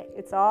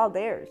it's all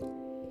theirs.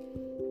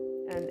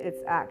 And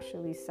it's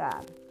actually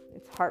sad.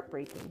 It's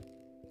heartbreaking,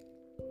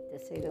 to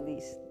say the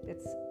least.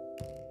 It's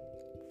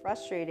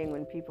frustrating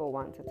when people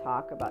want to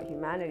talk about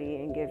humanity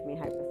and give me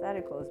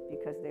hypotheticals,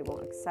 because they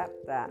won't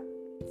accept that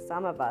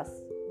some of us,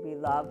 we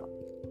love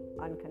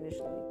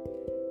unconditionally.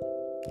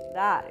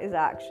 That is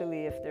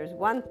actually, if there's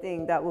one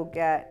thing that will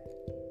get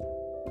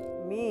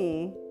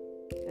me,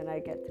 and I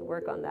get to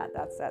work on that,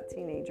 that's that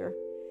teenager,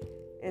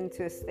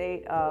 into a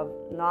state of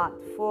not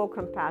full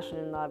compassion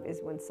and love, is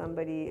when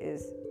somebody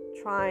is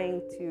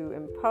trying to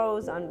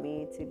impose on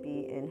me to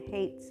be in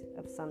hate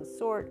of some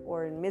sort,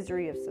 or in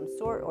misery of some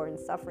sort, or in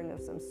suffering of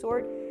some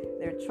sort.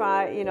 They're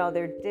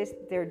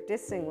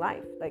dissing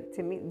life. Like,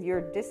 to me,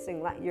 you're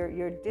dissing life.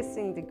 You're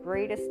dissing the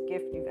greatest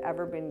gift you've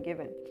ever been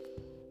given.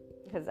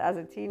 Because as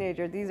a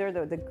teenager, these are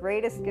the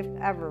greatest gift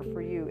ever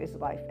for you is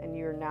life. And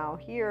you're now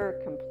here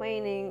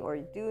complaining or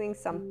doing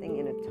something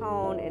in a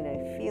tone, in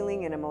a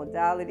feeling, in a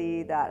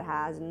modality that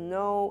has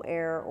no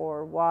air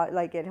or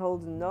like it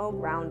holds no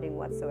grounding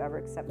whatsoever,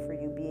 except for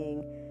you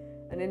being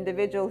an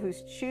individual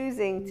who's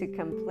choosing to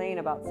complain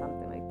about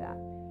something like that.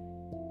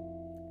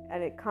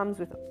 And it comes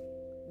with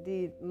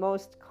the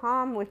most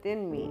calm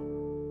within me.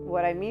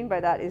 What I mean by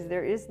that is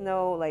there is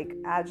no like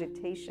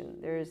agitation.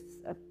 There's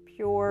a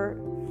pure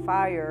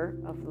fire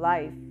of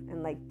life,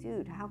 and like,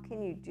 dude, how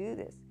can you do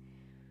this?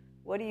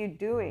 What are you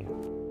doing?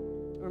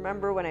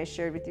 Remember when I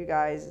shared with you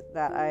guys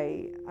that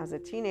I, as a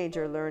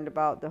teenager, learned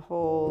about the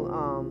whole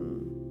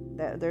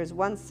there's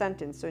one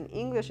sentence. So in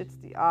English it's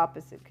the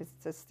opposite, because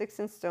it says sticks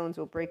and stones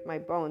will break my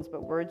bones,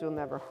 but words will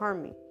never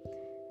harm me.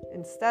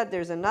 Instead,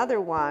 there's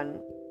another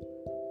one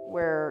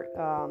where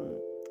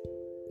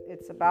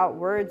it's about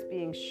words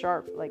being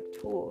sharp like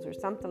tools or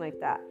something like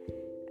that.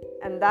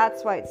 And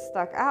that's why it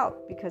stuck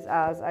out, because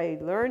as I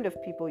learned of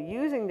people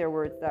using their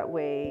words that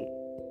way,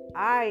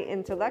 I,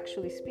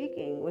 intellectually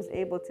speaking, was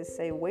able to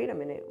say, wait a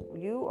minute,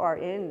 you are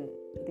in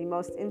the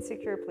most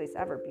insecure place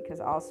ever, because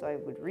also I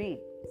would read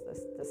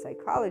the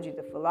psychology,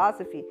 the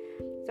philosophy.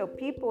 So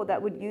people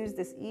that would use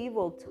this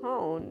evil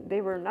tone,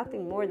 they were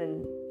nothing more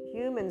than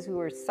humans who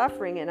are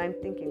suffering, and I'm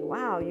thinking,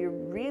 wow, you're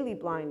really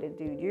blinded,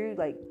 dude. You're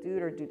like,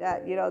 dude, or do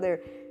that. You know,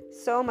 there's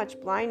so much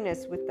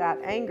blindness with that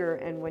anger.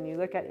 And when you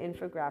look at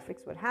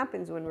infographics, what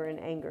happens when we're in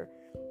anger?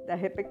 The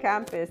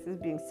hippocampus is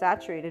being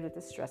saturated with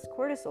the stress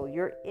cortisol.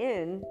 You're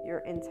in your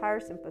entire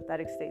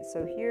sympathetic state.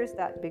 So here's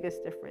that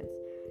biggest difference.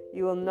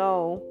 You will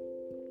know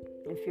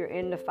if you're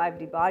in the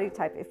 5D body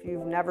type, if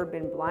you've never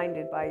been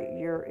blinded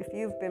if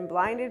you've been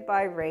blinded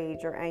by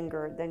rage or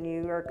anger, then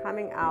you are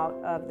coming out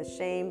of the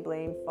shame,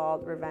 blame,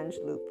 fault, revenge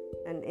loop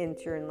and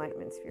into your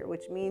enlightenment sphere,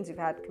 which means you've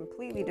had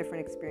completely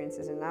different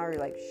experiences. And now you're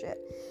like, shit,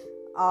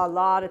 a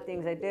lot of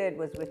things I did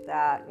was with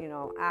that,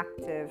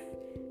 active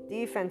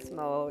defense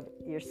mode.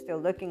 You're still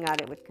looking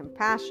at it with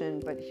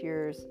compassion, but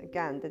here's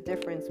again, the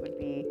difference would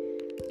be,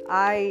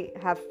 I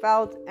have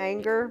felt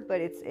anger,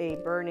 but it's a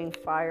burning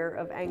fire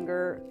of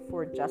anger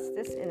for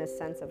justice in a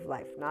sense of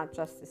life, not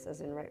justice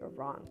as in right or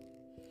wrong.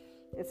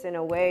 It's in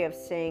a way of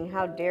saying,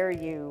 how dare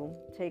you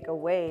take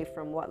away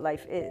from what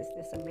life is,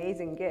 this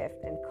amazing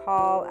gift, and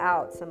call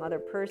out some other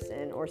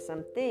person or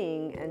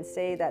something and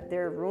say that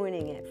they're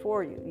ruining it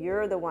for you.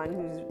 You're the one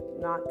who's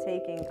not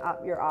taking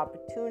up your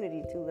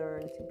opportunity to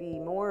learn to be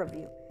more of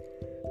you,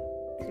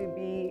 to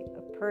be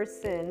a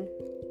person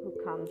who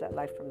comes at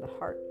life from the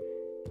heart.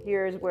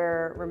 Here's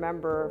where,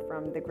 remember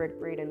from the Grit,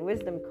 Greed, and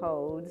Wisdom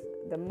codes,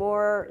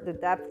 the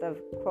depth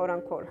of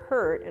quote-unquote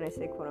hurt, and I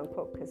say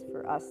quote-unquote because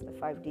for us, the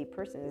 5D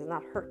person is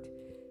not hurt.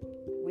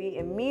 We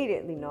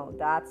immediately know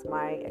that's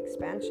my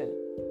expansion.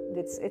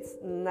 It's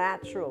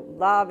natural.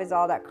 Love is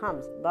all that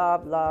comes.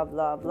 Love, love,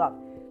 love, love.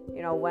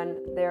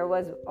 When there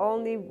was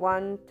only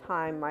one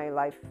time in my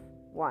life,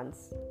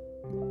 once,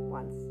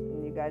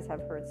 and you guys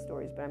have heard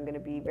stories, but I'm going to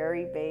be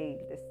very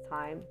vague this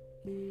time.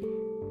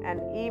 And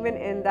even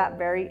in that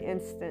very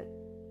instant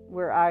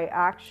where I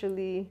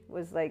actually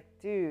was like,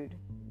 dude,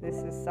 this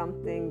is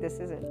something, this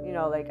isn't,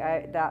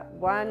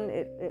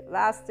 it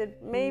lasted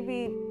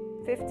maybe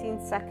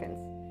 15 seconds,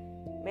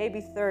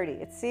 maybe 30.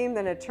 It seemed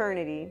an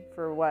eternity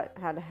for what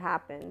had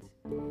happened.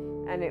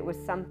 And it was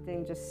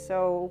something just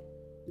so,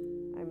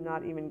 I'm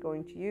not even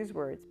going to use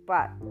words,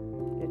 but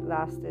it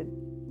lasted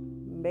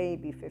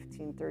maybe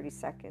 15-30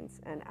 seconds.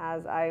 And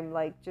as I'm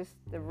like, just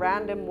the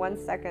random 1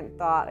 second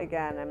thought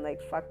again, I'm like,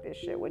 fuck this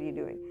shit, what are you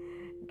doing?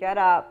 Get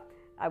up.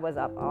 I was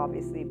up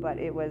obviously, but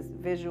it was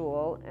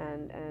visual,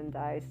 and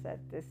I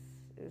said, this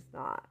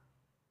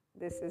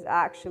is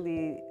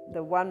actually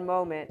the one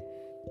moment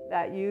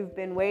that you've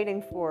been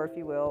waiting for, if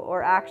you will,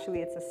 or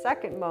actually it's a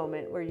second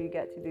moment where you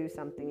get to do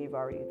something you've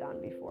already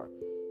done before.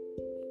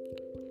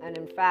 And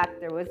in fact,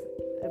 there was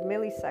a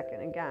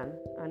millisecond again,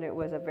 and it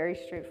was a very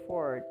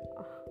straightforward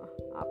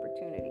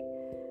opportunity.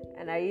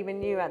 And I even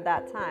knew at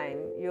that time,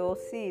 you'll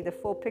see the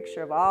full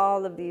picture of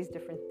all of these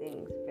different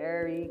things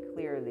very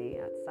clearly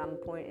at some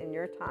point in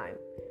your time.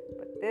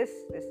 But this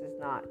is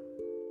not,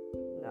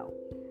 no.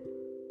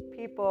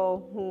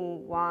 People who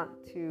want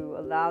to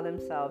allow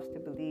themselves to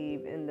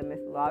believe in the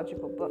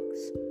mythological books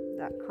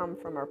that come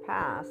from our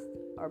past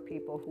are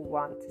people who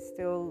want to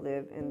still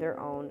live in their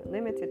own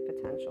limited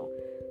potential.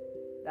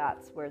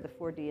 That's where the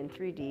 4D and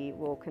 3D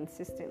will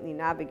consistently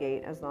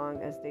navigate, as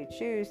long as they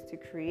choose to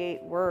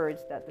create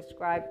words that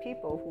describe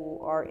people who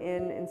are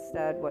in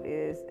instead what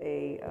is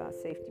a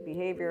safety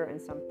behavior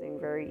and something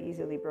very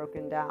easily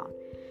broken down.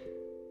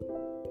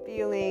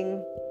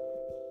 Feelings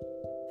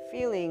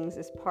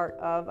is part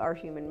of our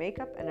human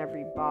makeup, and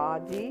every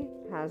body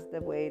has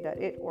the way that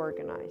it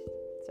organized.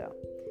 So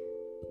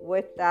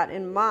with that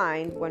in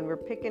mind, when we're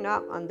picking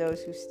up on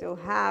those who still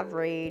have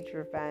rage,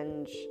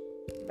 revenge,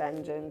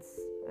 vengeance,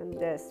 and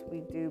this,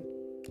 we do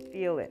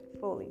feel it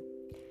fully.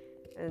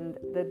 And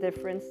the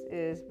difference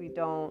is we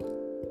don't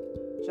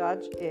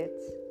judge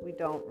it, we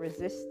don't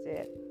resist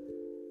it.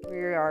 We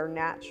are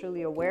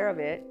naturally aware of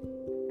it,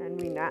 and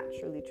we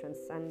naturally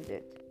transcend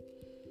it.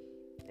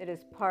 It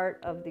is part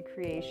of the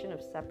creation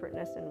of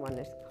separateness and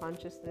oneness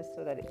consciousness,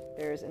 so that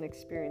there's an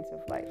experience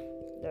of life.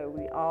 Though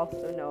we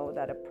also know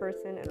that a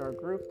person and or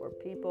group or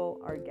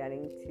people are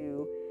getting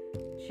to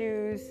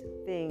choose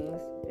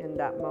things in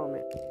that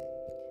moment.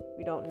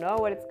 We don't know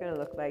what it's going to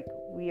look like.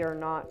 We are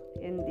not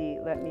in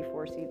the let me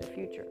foresee the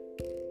future.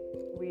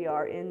 We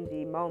are in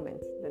the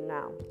moment, the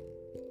now.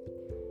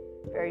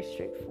 Very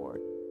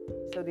straightforward.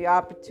 So the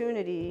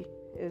opportunity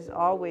is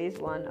always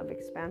one of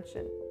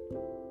expansion.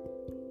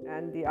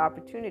 And the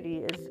opportunity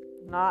is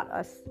not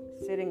us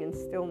sitting in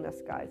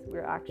stillness, guys.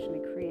 We're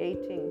actually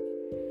creating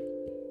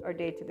our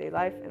day-to-day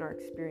life and our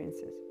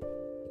experiences.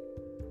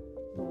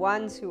 The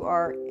ones who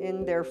are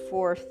in their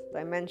fourth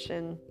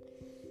dimension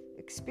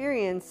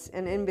experience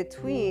and in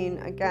between,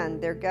 again,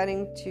 they're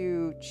getting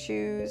to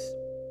choose,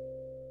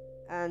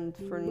 and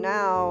for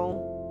now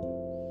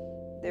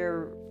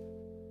they're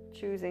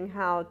choosing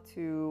how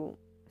to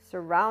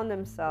surround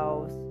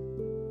themselves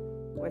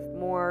with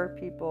more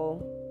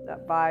people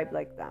that vibe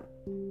like them.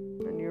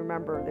 And you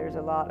remember there's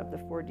a lot of the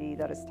 4D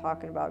that is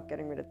talking about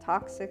getting rid of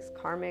toxics,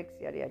 karmics,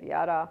 yada yada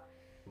yada.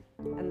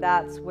 And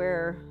that's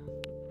where,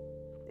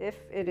 if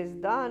it is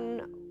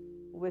done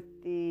with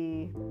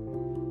the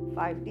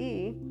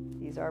 5D,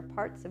 these are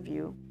parts of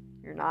you,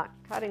 You're not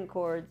cutting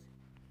cords.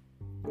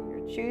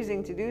 You're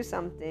choosing to do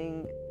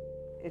something.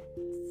 It's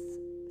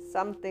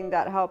something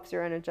that helps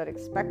your energetic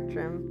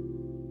spectrum.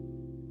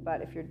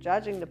 But if you're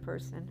judging the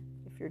person,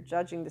 if you're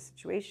judging the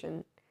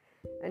situation,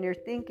 and you're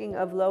thinking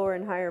of lower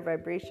and higher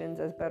vibrations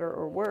as better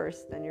or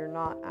worse, then you're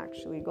not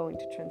actually going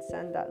to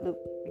transcend that loop,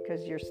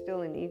 because you're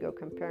still in ego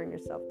comparing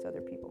yourself to other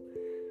people.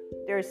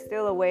 There's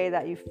still a way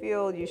that you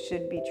feel you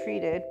should be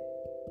treated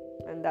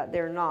and that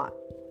they're not.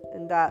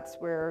 And that's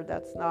where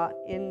that's not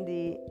in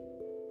the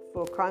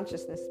full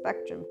consciousness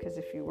spectrum, because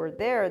if you were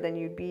there, then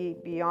you'd be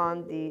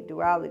beyond the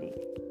duality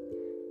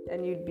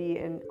and you'd be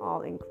in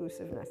all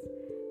inclusiveness.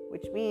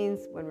 Which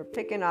means when we're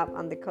picking up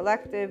on the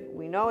collective,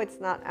 we know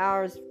it's not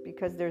ours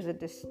because there's a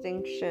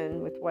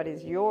distinction with what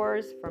is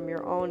yours from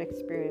your own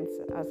experience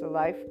as a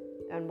life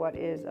and what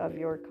is of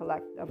our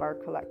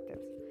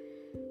collectives.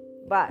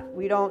 But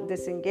we don't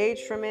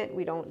disengage from it,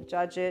 we don't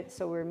judge it,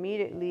 so we're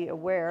immediately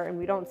aware and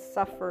we don't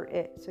suffer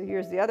it. So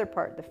here's the other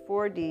part. The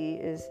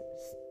 4D is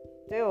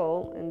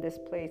still in this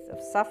place of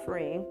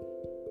suffering.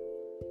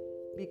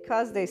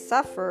 Because they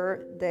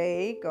suffer,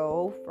 they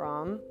go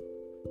from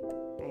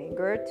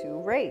anger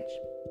to rage.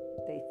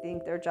 They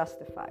think they're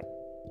justified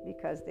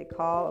because they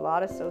call a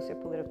lot of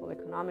socio-political,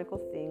 economical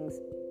things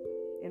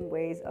in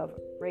ways of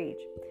rage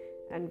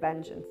and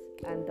vengeance,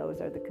 and those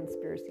are the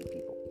conspiracy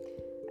people.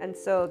 And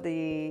so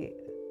the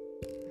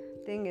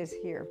thing is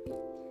here,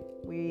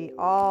 we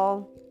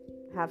all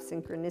have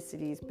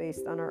synchronicities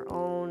based on our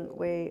own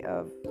way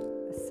of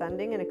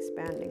ascending and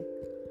expanding.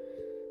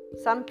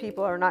 Some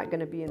people are not going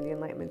to be in the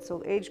Enlightenment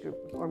Soul Age group,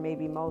 or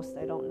maybe most,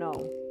 I don't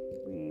know.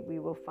 We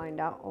will find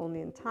out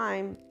only in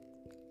time.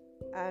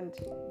 And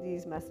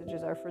these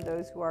messages are for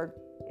those who are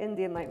in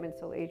the Enlightenment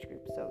Soul Age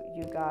group. So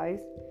you guys,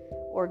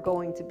 or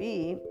going to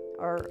be,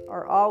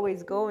 are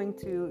always going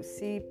to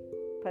see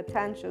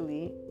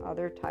potentially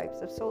other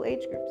types of soul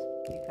age groups,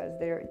 because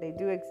they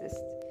do exist.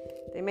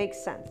 They make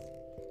sense.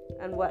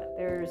 And what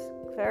there's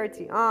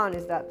clarity on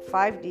is that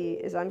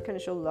 5D is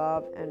unconditional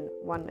love and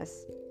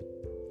oneness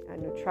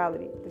and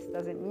neutrality. This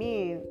doesn't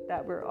mean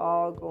that we're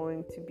all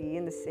going to be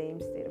in the same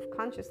state of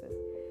consciousness,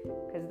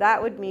 because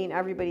that would mean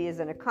everybody is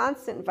in a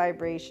constant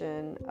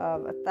vibration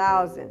of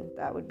 1,000.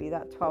 That would be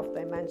that 12th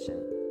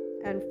dimension.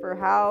 And for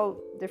how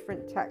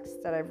different texts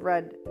that I've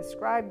read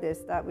describe this,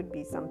 that would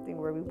be something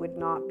where we would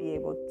not be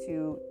able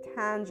to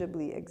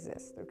tangibly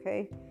exist,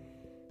 okay?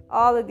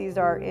 All of these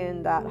are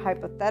in that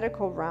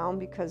hypothetical realm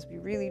because we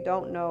really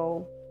don't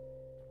know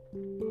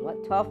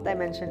what 12th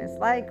dimension is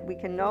like. We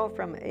can know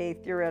from a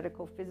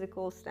theoretical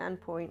physical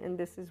standpoint, and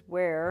this is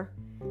where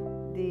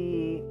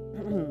the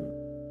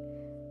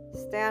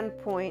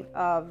standpoint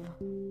of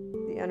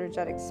the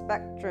energetic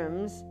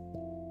spectrums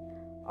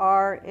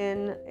are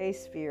in a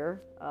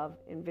sphere of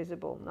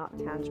invisible, not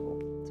tangible.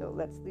 So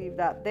let's leave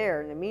that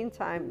there. In the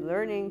meantime,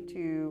 learning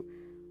to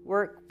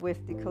work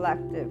with the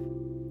collective.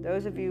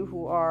 Those of you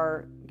who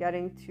are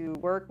getting to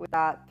work with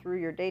that through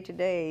your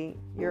day-to-day,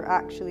 you're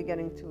actually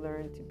getting to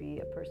learn to be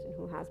a person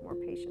who has more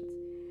patience.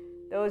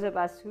 Those of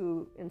us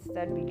who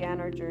instead began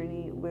our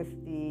journey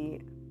with the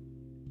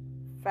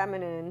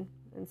feminine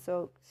and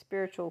so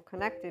spiritual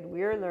connected,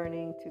 we're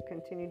learning to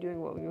continue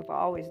doing what we've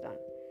always done.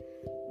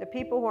 The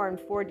people who are in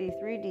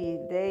 4D,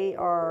 3D, they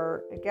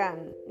are,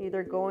 again,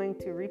 either going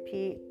to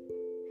repeat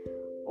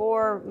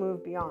or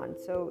move beyond.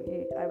 So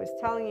I was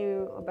telling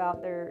you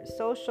about their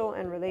social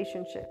and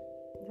relationship.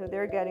 So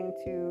they're getting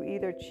to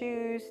either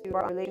choose to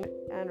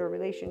or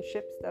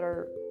relationships that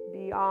are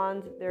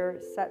beyond their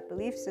set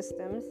belief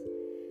systems,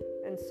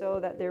 and so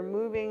that they're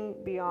moving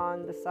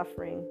beyond the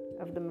suffering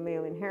of the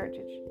mammalian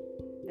heritage.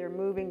 They're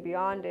moving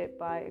beyond it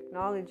by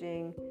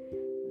acknowledging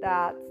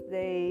that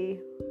they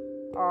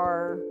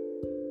are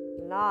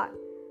not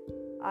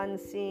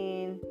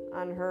unseen,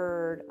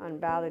 unheard,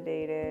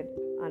 unvalidated,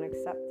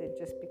 unaccepted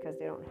just because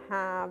they don't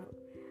have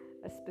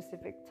a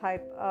specific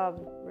type of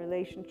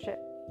relationship.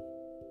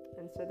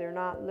 And so they're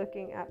not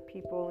looking at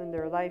people in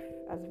their life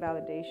as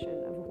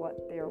validation of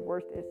what their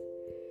worth is.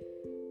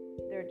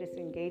 They're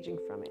disengaging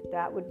from it.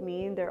 That would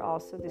mean they're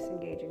also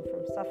disengaging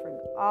from suffering,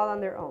 all on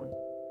their own,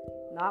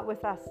 not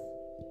with us.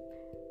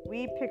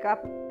 We pick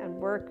up and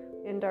work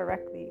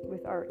indirectly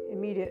with our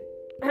immediate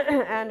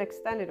and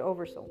extended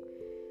oversoul.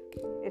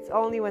 It's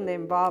only when they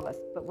involve us,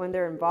 but when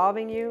they're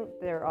involving you,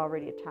 they're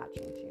already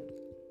attaching to you.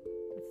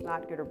 It's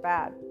not good or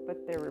bad,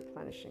 but they're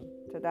replenishing.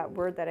 So that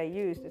word that I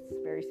used, it's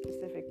very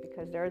specific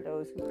because there are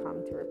those who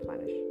come to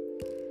replenish.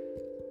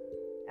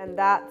 And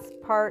that's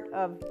part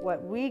of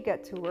what we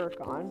get to work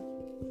on.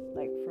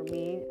 Like for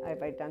me,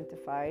 I've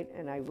identified,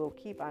 and I will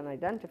keep on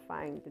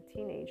identifying the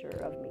teenager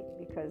of me,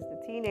 because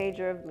the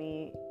teenager of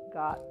me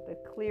got the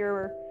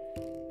clearer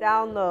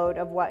download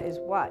of what is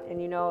what.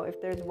 And you know, if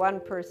there's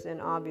one person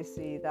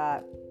obviously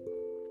that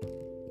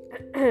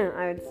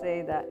I would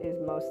say that is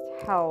most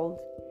held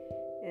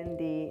in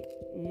the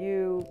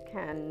you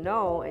can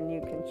know and you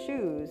can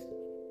choose,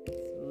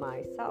 it's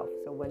myself.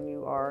 So when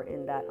you are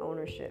in that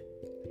ownership,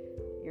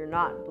 you're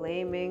not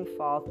blaming,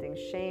 faulting,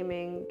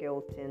 shaming,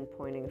 guilting,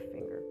 pointing a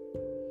finger.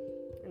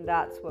 And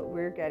that's what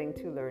we're getting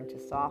to learn to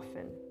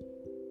soften.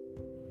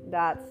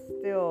 that's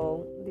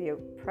still the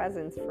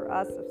presence for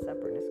us of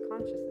separateness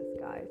consciousness,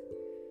 guys.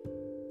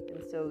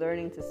 And so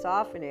learning to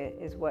soften it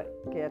is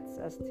what gets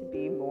us to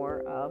be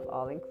more of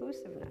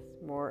all-inclusiveness,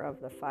 more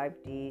of the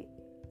 5D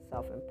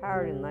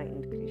self-empowered,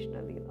 enlightened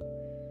Krishna Lila.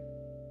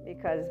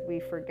 Because we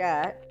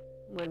forget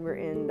when we're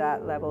in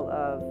that level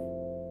of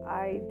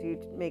I do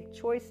make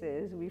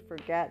choices, we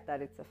forget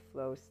that it's a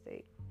flow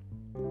state.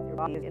 Your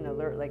body is in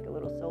alert like a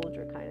little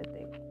soldier kind of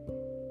thing.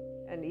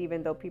 And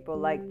even though people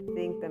like to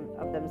think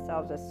of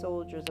themselves as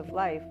soldiers of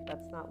life,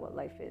 that's not what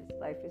life is.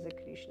 Life is a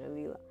Krishna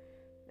Lila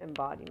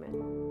embodiment.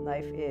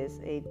 Life is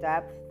a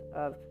depth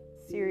of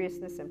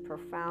seriousness and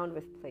profound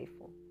with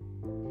playful.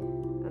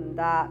 And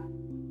that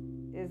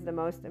is the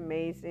most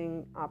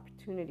amazing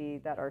opportunity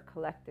that our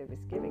collective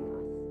is giving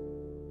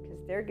us.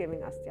 Because they're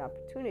giving us the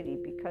opportunity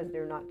because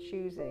they're not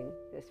choosing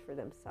this for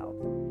themselves.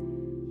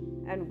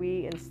 And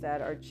we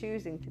instead are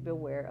choosing to be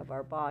aware of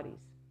our bodies.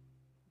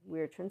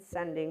 We're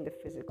transcending the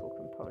physical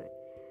component.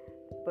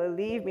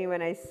 Believe me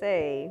when I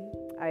say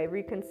I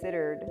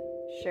reconsidered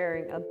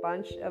sharing a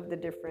bunch of the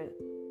different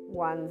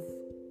ones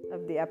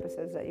of the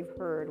episodes that you've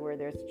heard where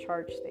there's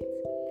charge states.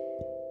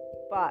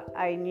 But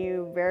I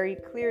knew very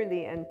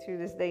clearly, and to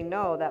this day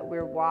know, that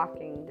we're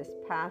walking this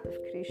path of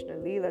Krishna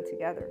Lila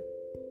together.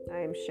 I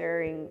am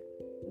sharing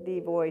the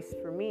voice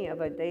for me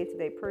of a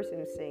day-to-day person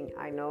who's saying,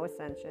 I know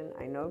ascension,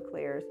 I know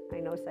clairs, I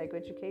know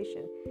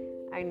psychoeducation,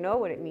 I know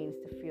what it means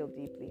to feel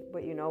deeply.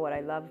 But you know what I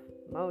love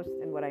most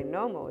and what I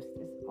know most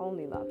is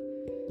only love.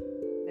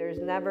 There's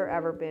never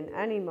ever been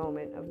any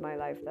moment of my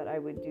life that I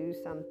would do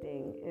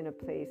something in a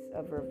place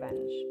of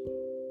revenge.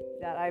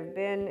 That I've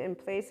been in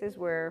places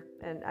where,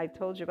 and I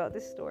told you about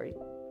this story,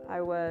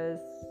 I was,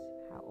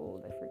 how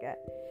old, I forget.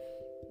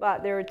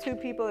 But there were two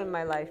people in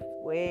my life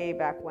way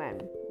back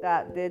when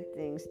that did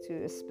things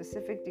to a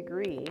specific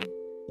degree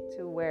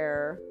to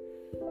where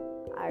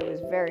I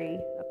was very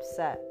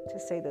upset, to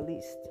say the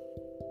least.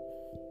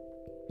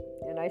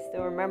 And I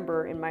still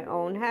remember in my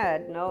own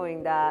head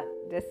knowing that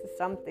this is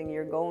something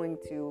you're going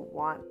to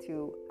want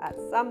to at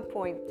some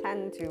point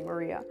tend to,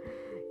 Maria,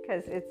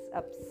 because it's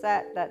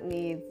upset that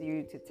needs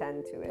you to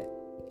tend to it.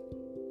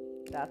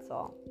 That's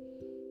all.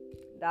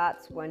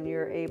 That's when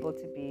you're able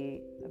to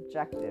be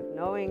objective,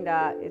 knowing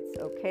that it's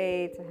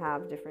okay to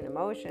have different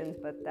emotions,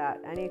 but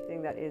that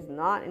anything that is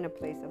not in a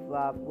place of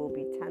love will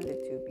be tended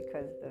to,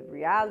 because the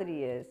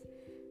reality is,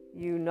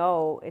 you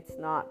know, it's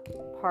not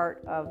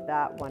part of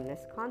that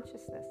oneness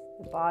consciousness.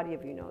 The body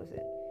of you knows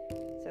it.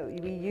 So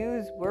we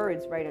use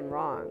words right and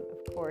wrong.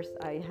 Of course,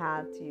 I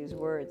had to use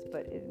words,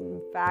 but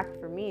in fact,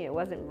 for me, it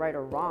wasn't right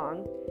or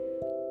wrong.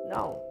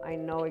 No, I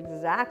know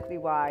exactly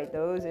why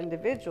those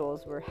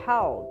individuals were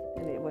held,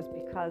 and it was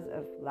because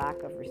of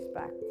lack of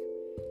respect,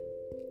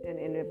 and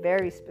in a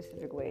very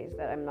specific ways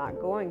that I'm not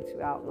going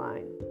to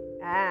outline.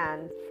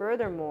 And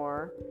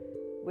furthermore,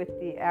 with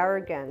the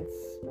arrogance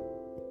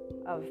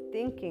of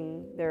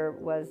thinking there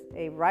was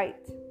a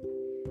right.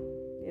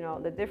 You know,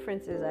 the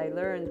difference is I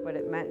learned what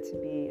it meant to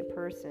be a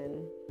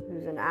person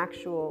who's an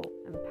actual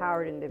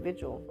empowered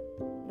individual.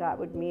 That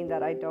would mean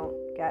that I don't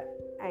get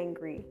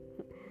angry.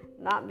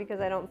 Not because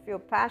I don't feel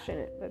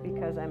passionate, but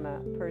because I'm a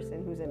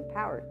person who's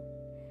empowered.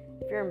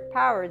 If you're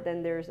empowered,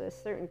 then there's a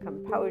certain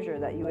composure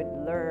that you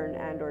would learn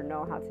and or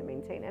know how to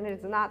maintain, and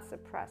it's not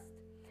suppressed.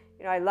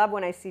 You know, I love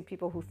when I see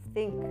people who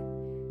think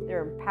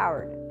they're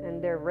empowered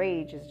and their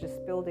rage is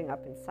just building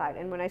up inside.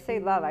 And when I say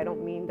love, I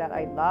don't mean that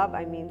I love,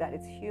 I mean that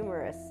it's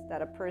humorous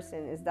that a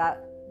person is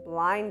that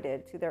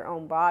blinded to their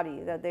own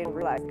body that they don't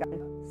realize.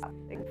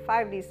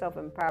 5D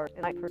self-empowered,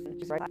 and that person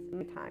just right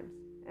many times.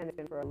 And it's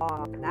been for a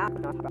long time,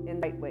 in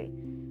the right way,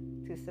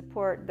 to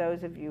support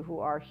those of you who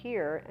are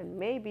here, and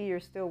maybe you're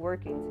still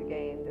working to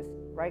gain this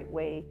right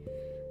way.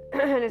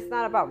 And it's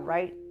not about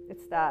right,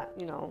 it's that,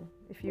 you know,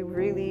 if you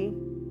really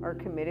are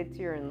committed to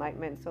your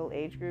enlightenment soul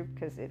age group,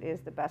 because it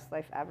is the best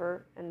life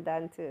ever, and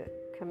then to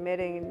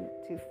committing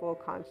to full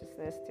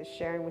consciousness, to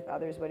sharing with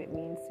others what it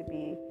means to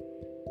be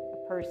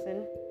a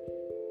person.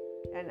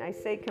 And I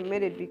say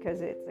committed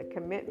because it's a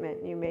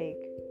commitment you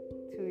make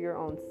to your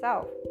own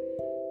self.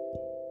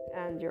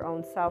 And your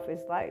own self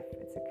is life.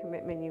 It's a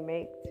commitment you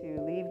make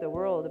to leave the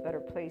world a better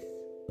place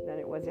than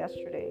it was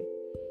yesterday,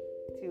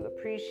 to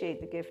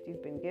appreciate the gift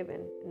you've been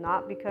given,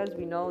 not because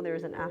we know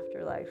there's an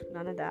afterlife,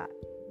 none of that.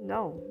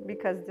 No,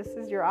 because this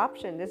is your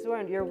option. This is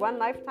your one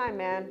lifetime,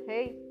 man.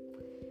 Hey,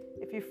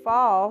 if you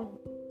fall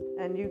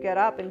and you get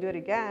up and do it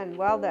again,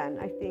 well then,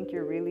 I think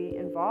you're really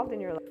involved in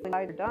your life. When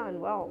you're done,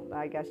 well,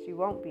 I guess you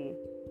won't be.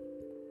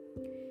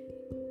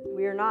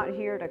 We are not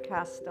here to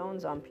cast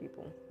stones on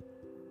people.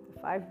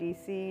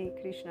 5DC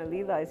Krishna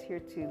Lila is here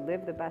to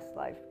live the best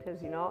life,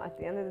 because, you know, at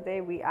the end of the day,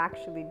 we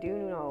actually do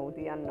know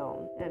the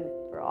unknown. And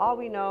for all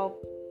we know,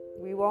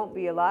 we won't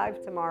be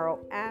alive tomorrow,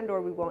 and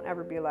or we won't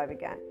ever be alive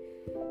again.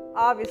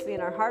 Obviously, in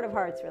our heart of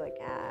hearts, we're like,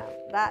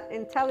 that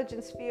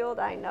intelligence field,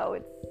 I know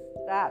it's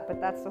that,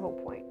 but that's the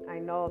whole point. I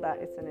know that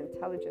it's an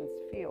intelligence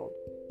field.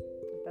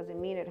 It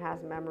doesn't mean it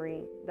has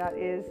memory that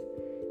is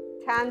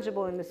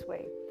tangible in this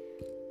way.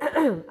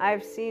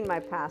 I've seen my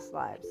past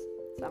lives,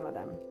 some of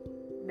them.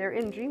 they're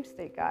in dream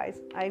state, guys.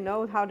 I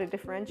know how to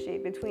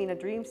differentiate between a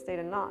dream state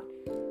and not.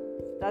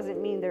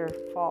 Doesn't mean they're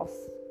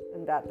false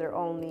and that they're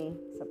only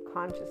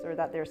subconscious, or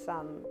that there's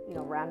some,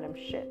 random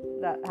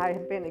shit that I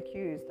have been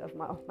accused of.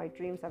 My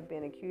dreams have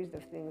been accused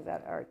of things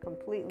that are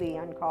completely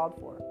uncalled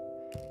for.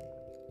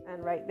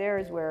 And right there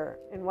is where,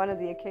 in one of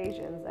the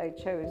occasions, I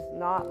chose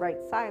not right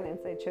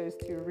silence. I chose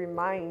to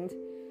remind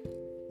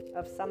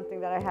of something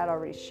that I had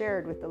already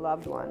shared with the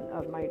loved one,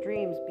 of my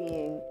dreams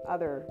being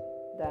other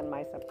than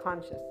my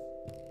subconscious,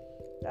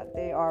 that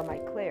they are my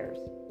clairs,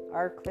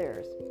 our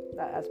clairs,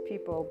 that as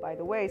people, by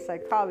the way,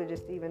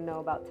 psychologists even know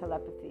about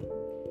telepathy.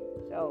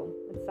 So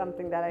it's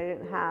something that I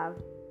didn't have,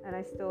 and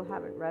I still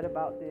haven't read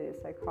about the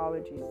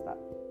psychology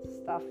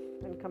stuff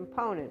and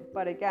component.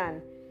 But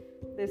again,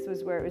 this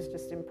was where it was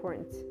just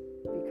important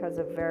because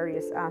of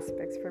various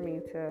aspects for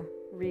me to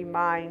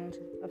remind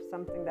of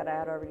something that I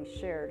had already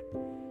shared.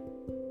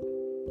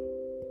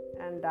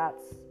 And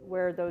that's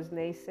where those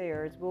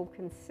naysayers will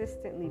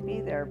consistently be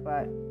there.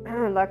 But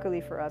luckily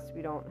for us,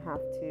 we don't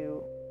have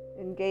to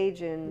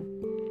engage in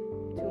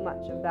too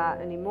much of that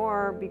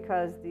anymore,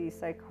 because the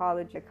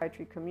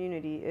psychiatry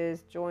community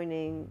is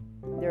joining.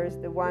 There's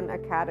the one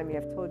academy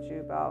I've told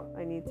you about.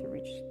 I need to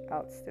reach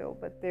out still,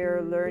 but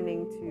they're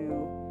learning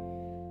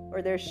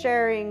or they're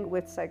sharing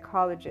with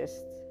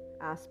psychologists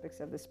aspects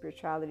of the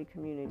spirituality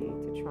community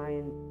to try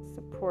and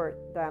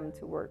support them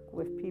to work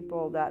with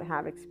people that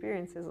have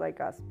experiences like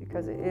us,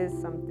 because it is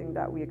something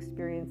that we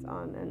experience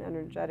on an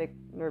energetic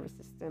nervous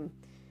system,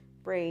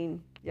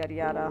 brain, yada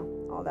yada,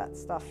 all that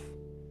stuff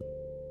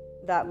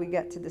that we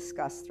get to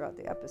discuss throughout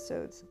the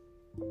episodes.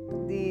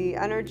 The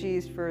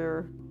energies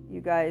for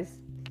you guys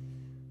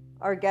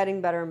are getting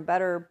better and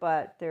better,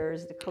 but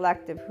there's the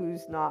collective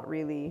who's not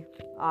really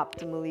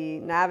optimally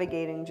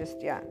navigating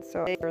just yet.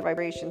 So for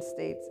vibration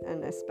states,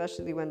 and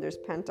especially when there's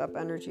pent-up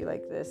energy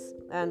like this,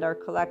 and our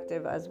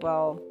collective as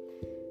well,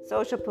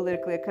 social,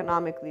 politically,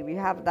 economically, we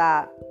have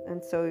that.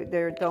 And so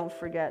don't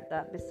forget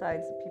that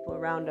besides the people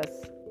around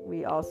us,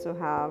 we also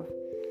have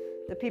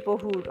the people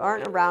who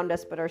aren't around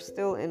us but are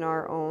still in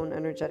our own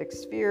energetic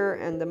sphere.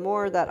 And the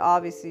more that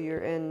obviously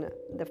you're in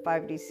the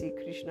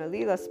 5DC Krishna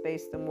Lila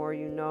space, the more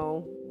you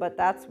know. But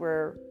that's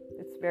where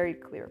it's very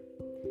clear.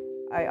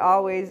 I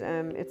always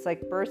am, it's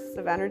like bursts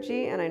of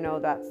energy, and I know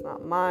that's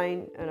not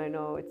mine. And I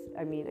know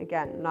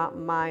again, not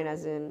mine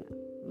as in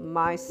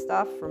my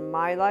stuff from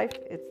my life.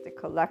 It's the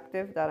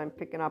collective that I'm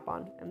picking up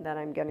on and that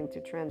I'm getting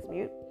to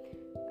transmute.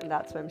 And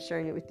that's why I'm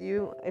sharing it with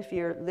you. If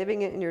you're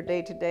living it in your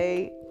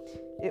day-to-day,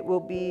 it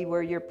will be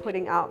where you're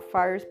putting out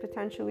fires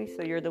potentially.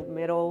 So you're the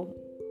middle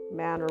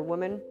man or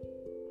woman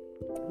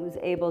who's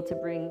able to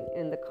bring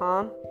in the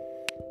calm,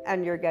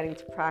 and you're getting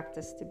to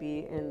practice to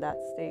be in that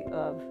state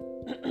of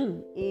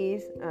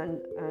ease,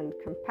 and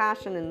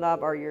compassion and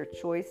love are your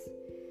choice,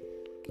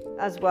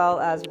 as well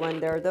as when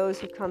there are those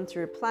who come to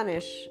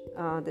replenish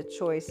the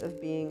choice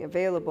of being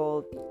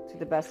available to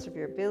the best of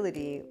your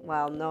ability,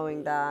 while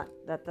knowing that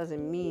that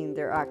doesn't mean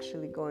they're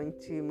actually going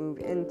to move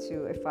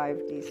into a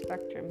 5D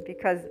spectrum.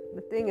 Because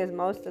the thing is,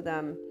 most of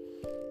them,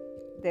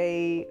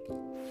 they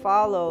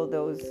follow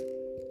those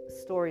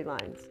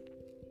storylines,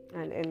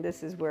 and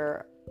this is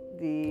where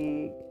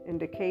the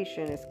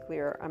indication is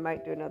clear. I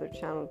might do another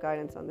channel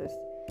guidance on this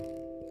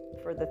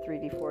for the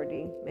 3D,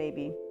 4D,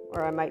 maybe,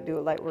 or I might do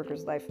a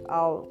Lightworker's Life.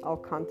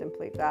 I'll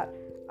contemplate that.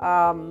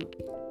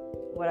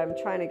 What I'm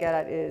trying to get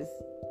at is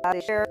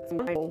they share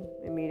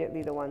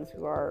immediately the ones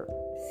who are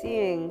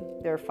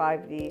seeing their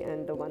 5D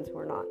and the ones who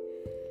are not.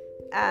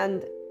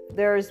 And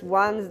there's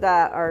ones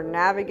that are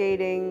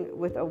navigating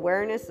with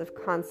awareness of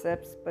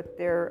concepts, but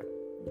their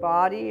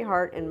body,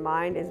 heart, and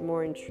mind is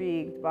more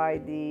intrigued by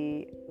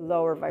the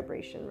lower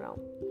vibration realm.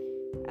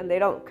 And they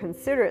don't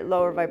consider it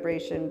lower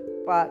vibration,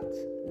 but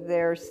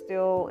they're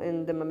still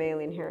in the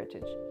mammalian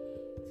heritage.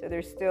 So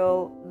they're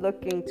still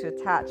looking to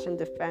attach and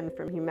defend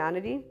from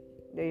humanity.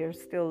 They are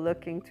still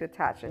looking to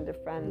attach and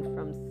defend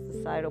from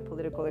societal,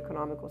 political,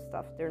 economical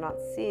stuff. They're not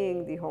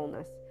seeing the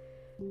wholeness.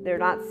 They're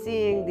not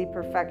seeing the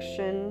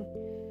perfection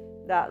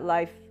that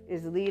life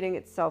is leading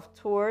itself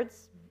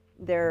towards.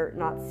 They're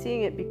not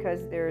seeing it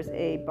because there's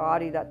a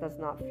body that does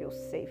not feel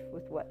safe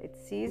with what it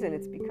sees, and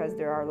it's because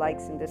there are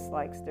likes and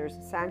dislikes. There's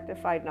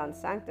sanctified,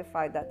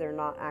 non-sanctified, that they're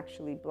not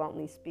actually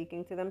bluntly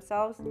speaking to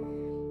themselves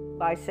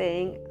by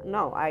saying,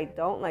 no, I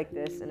don't like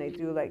this and I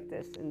do like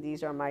this, and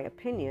these are my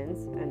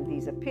opinions. And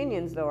these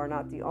opinions, though, are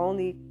not the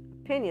only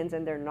opinions,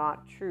 and they're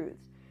not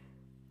truths.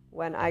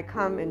 When I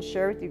come and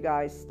share with you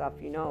guys stuff,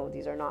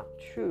 these are not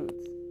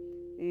truths.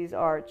 These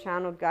are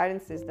channeled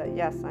guidances that,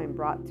 yes, I'm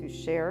brought to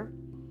share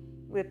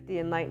with the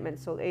Enlightenment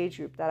Soul Age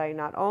group, that I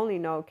not only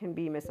know can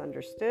be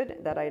misunderstood,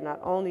 that I not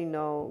only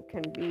know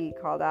can be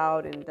called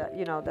out, and that,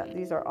 that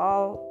these are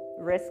all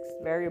risks,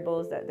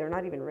 variables, that they're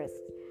not even risks.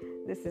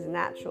 This is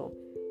natural.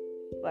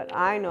 But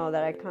I know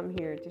that I come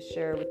here to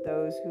share with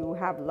those who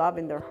have love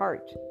in their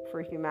heart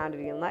for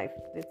humanity and life.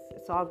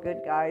 It's all good,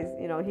 guys.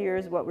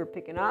 Here's what we're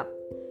picking up.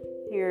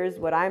 Here's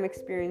what I'm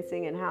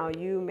experiencing and how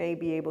you may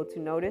be able to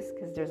notice,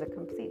 because there's a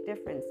complete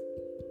difference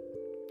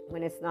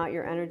when it's not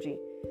your energy.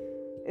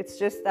 It's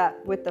just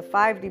that with the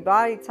 5D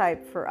body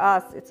type, for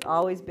us, it's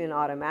always been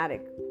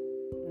automatic,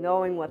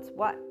 knowing what's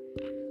what.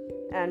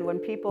 And when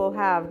people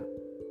have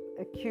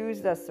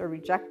accused us or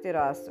rejected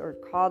us or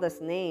called us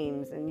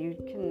names, and you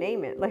can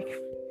name it, like,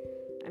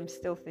 I'm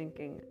still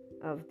thinking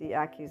of the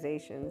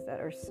accusations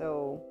that are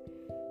so,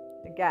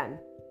 again,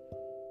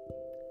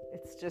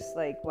 it's just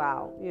like,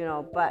 wow,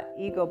 but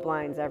ego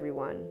blinds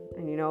everyone.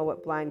 And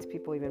what blinds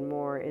people even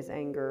more is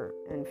anger,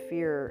 and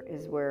fear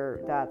is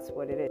where that's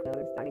what it is.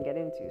 It's time to get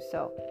into.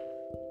 So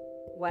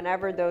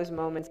whenever those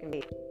moments can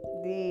be,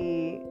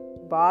 the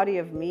body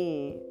of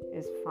me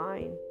is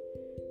fine.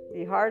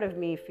 The heart of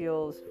me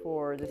feels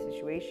for the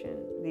situation.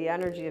 The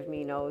energy of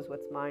me knows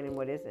what's mine and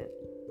what isn't.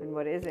 And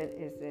what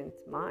isn't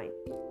mine.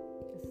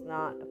 It's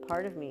not a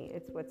part of me.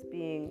 It's what's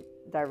being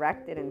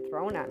directed and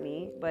thrown at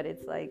me, but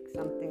it's like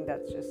something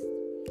that's just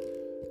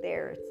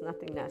there. It's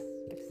nothingness,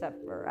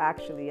 except for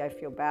actually I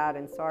feel bad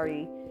and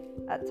sorry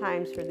at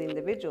times for the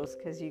individuals,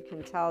 because you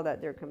can tell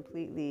that they're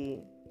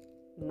completely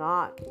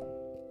not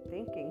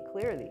thinking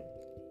clearly.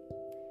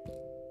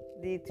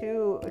 The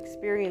two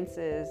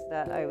experiences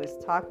that I was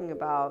talking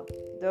about,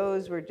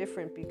 those were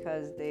different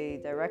because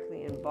they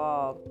directly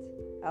involved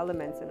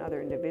elements in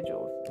other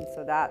individuals. And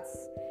so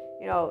that's,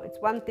 it's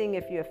one thing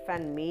if you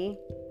offend me,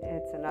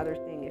 it's another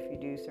thing if you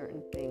do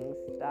certain things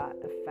that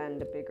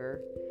offend a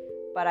bigger.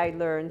 But I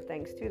learned,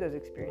 thanks to those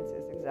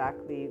experiences,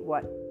 exactly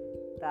what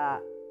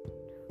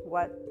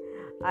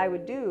I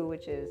would do,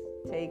 which is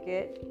take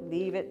it,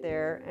 leave it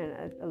there,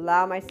 and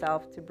allow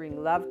myself to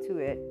bring love to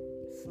it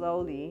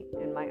slowly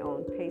in my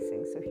own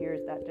pacing. So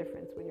here's that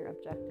difference when you're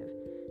objective.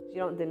 You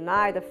don't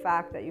deny the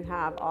fact that you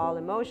have all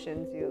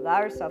emotions. You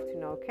allow yourself to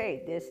know,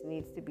 okay, this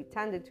needs to be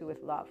tended to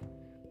with love,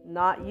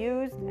 not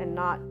used, and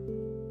not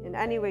in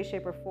any way,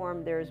 shape, or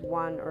form there's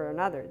one or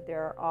another.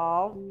 They're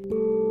all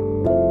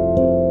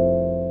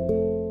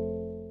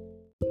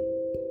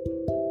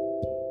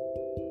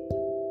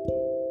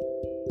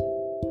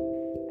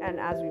and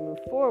as we move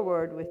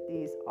forward with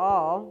these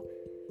all,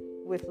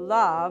 with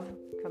love,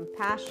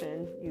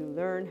 compassion, you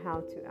learn how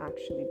to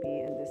actually be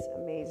in this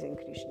amazing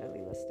Krishna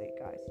Lila state,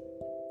 guys.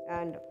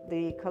 And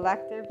the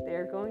collective,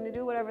 they're going to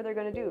do whatever they're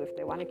going to do. If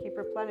they want to keep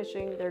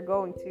replenishing, they're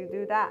going to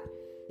do that.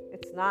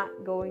 It's not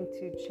going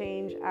to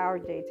change our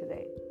day to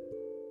day.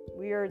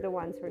 We are the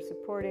ones who are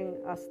supporting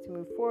us to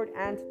move forward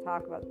and to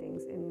talk about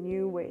things in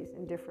new ways,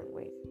 in different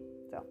ways.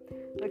 So,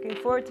 looking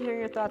forward to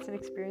hearing your thoughts and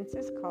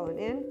experiences. Call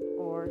in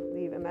or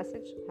leave a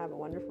message. Have a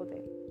wonderful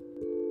day.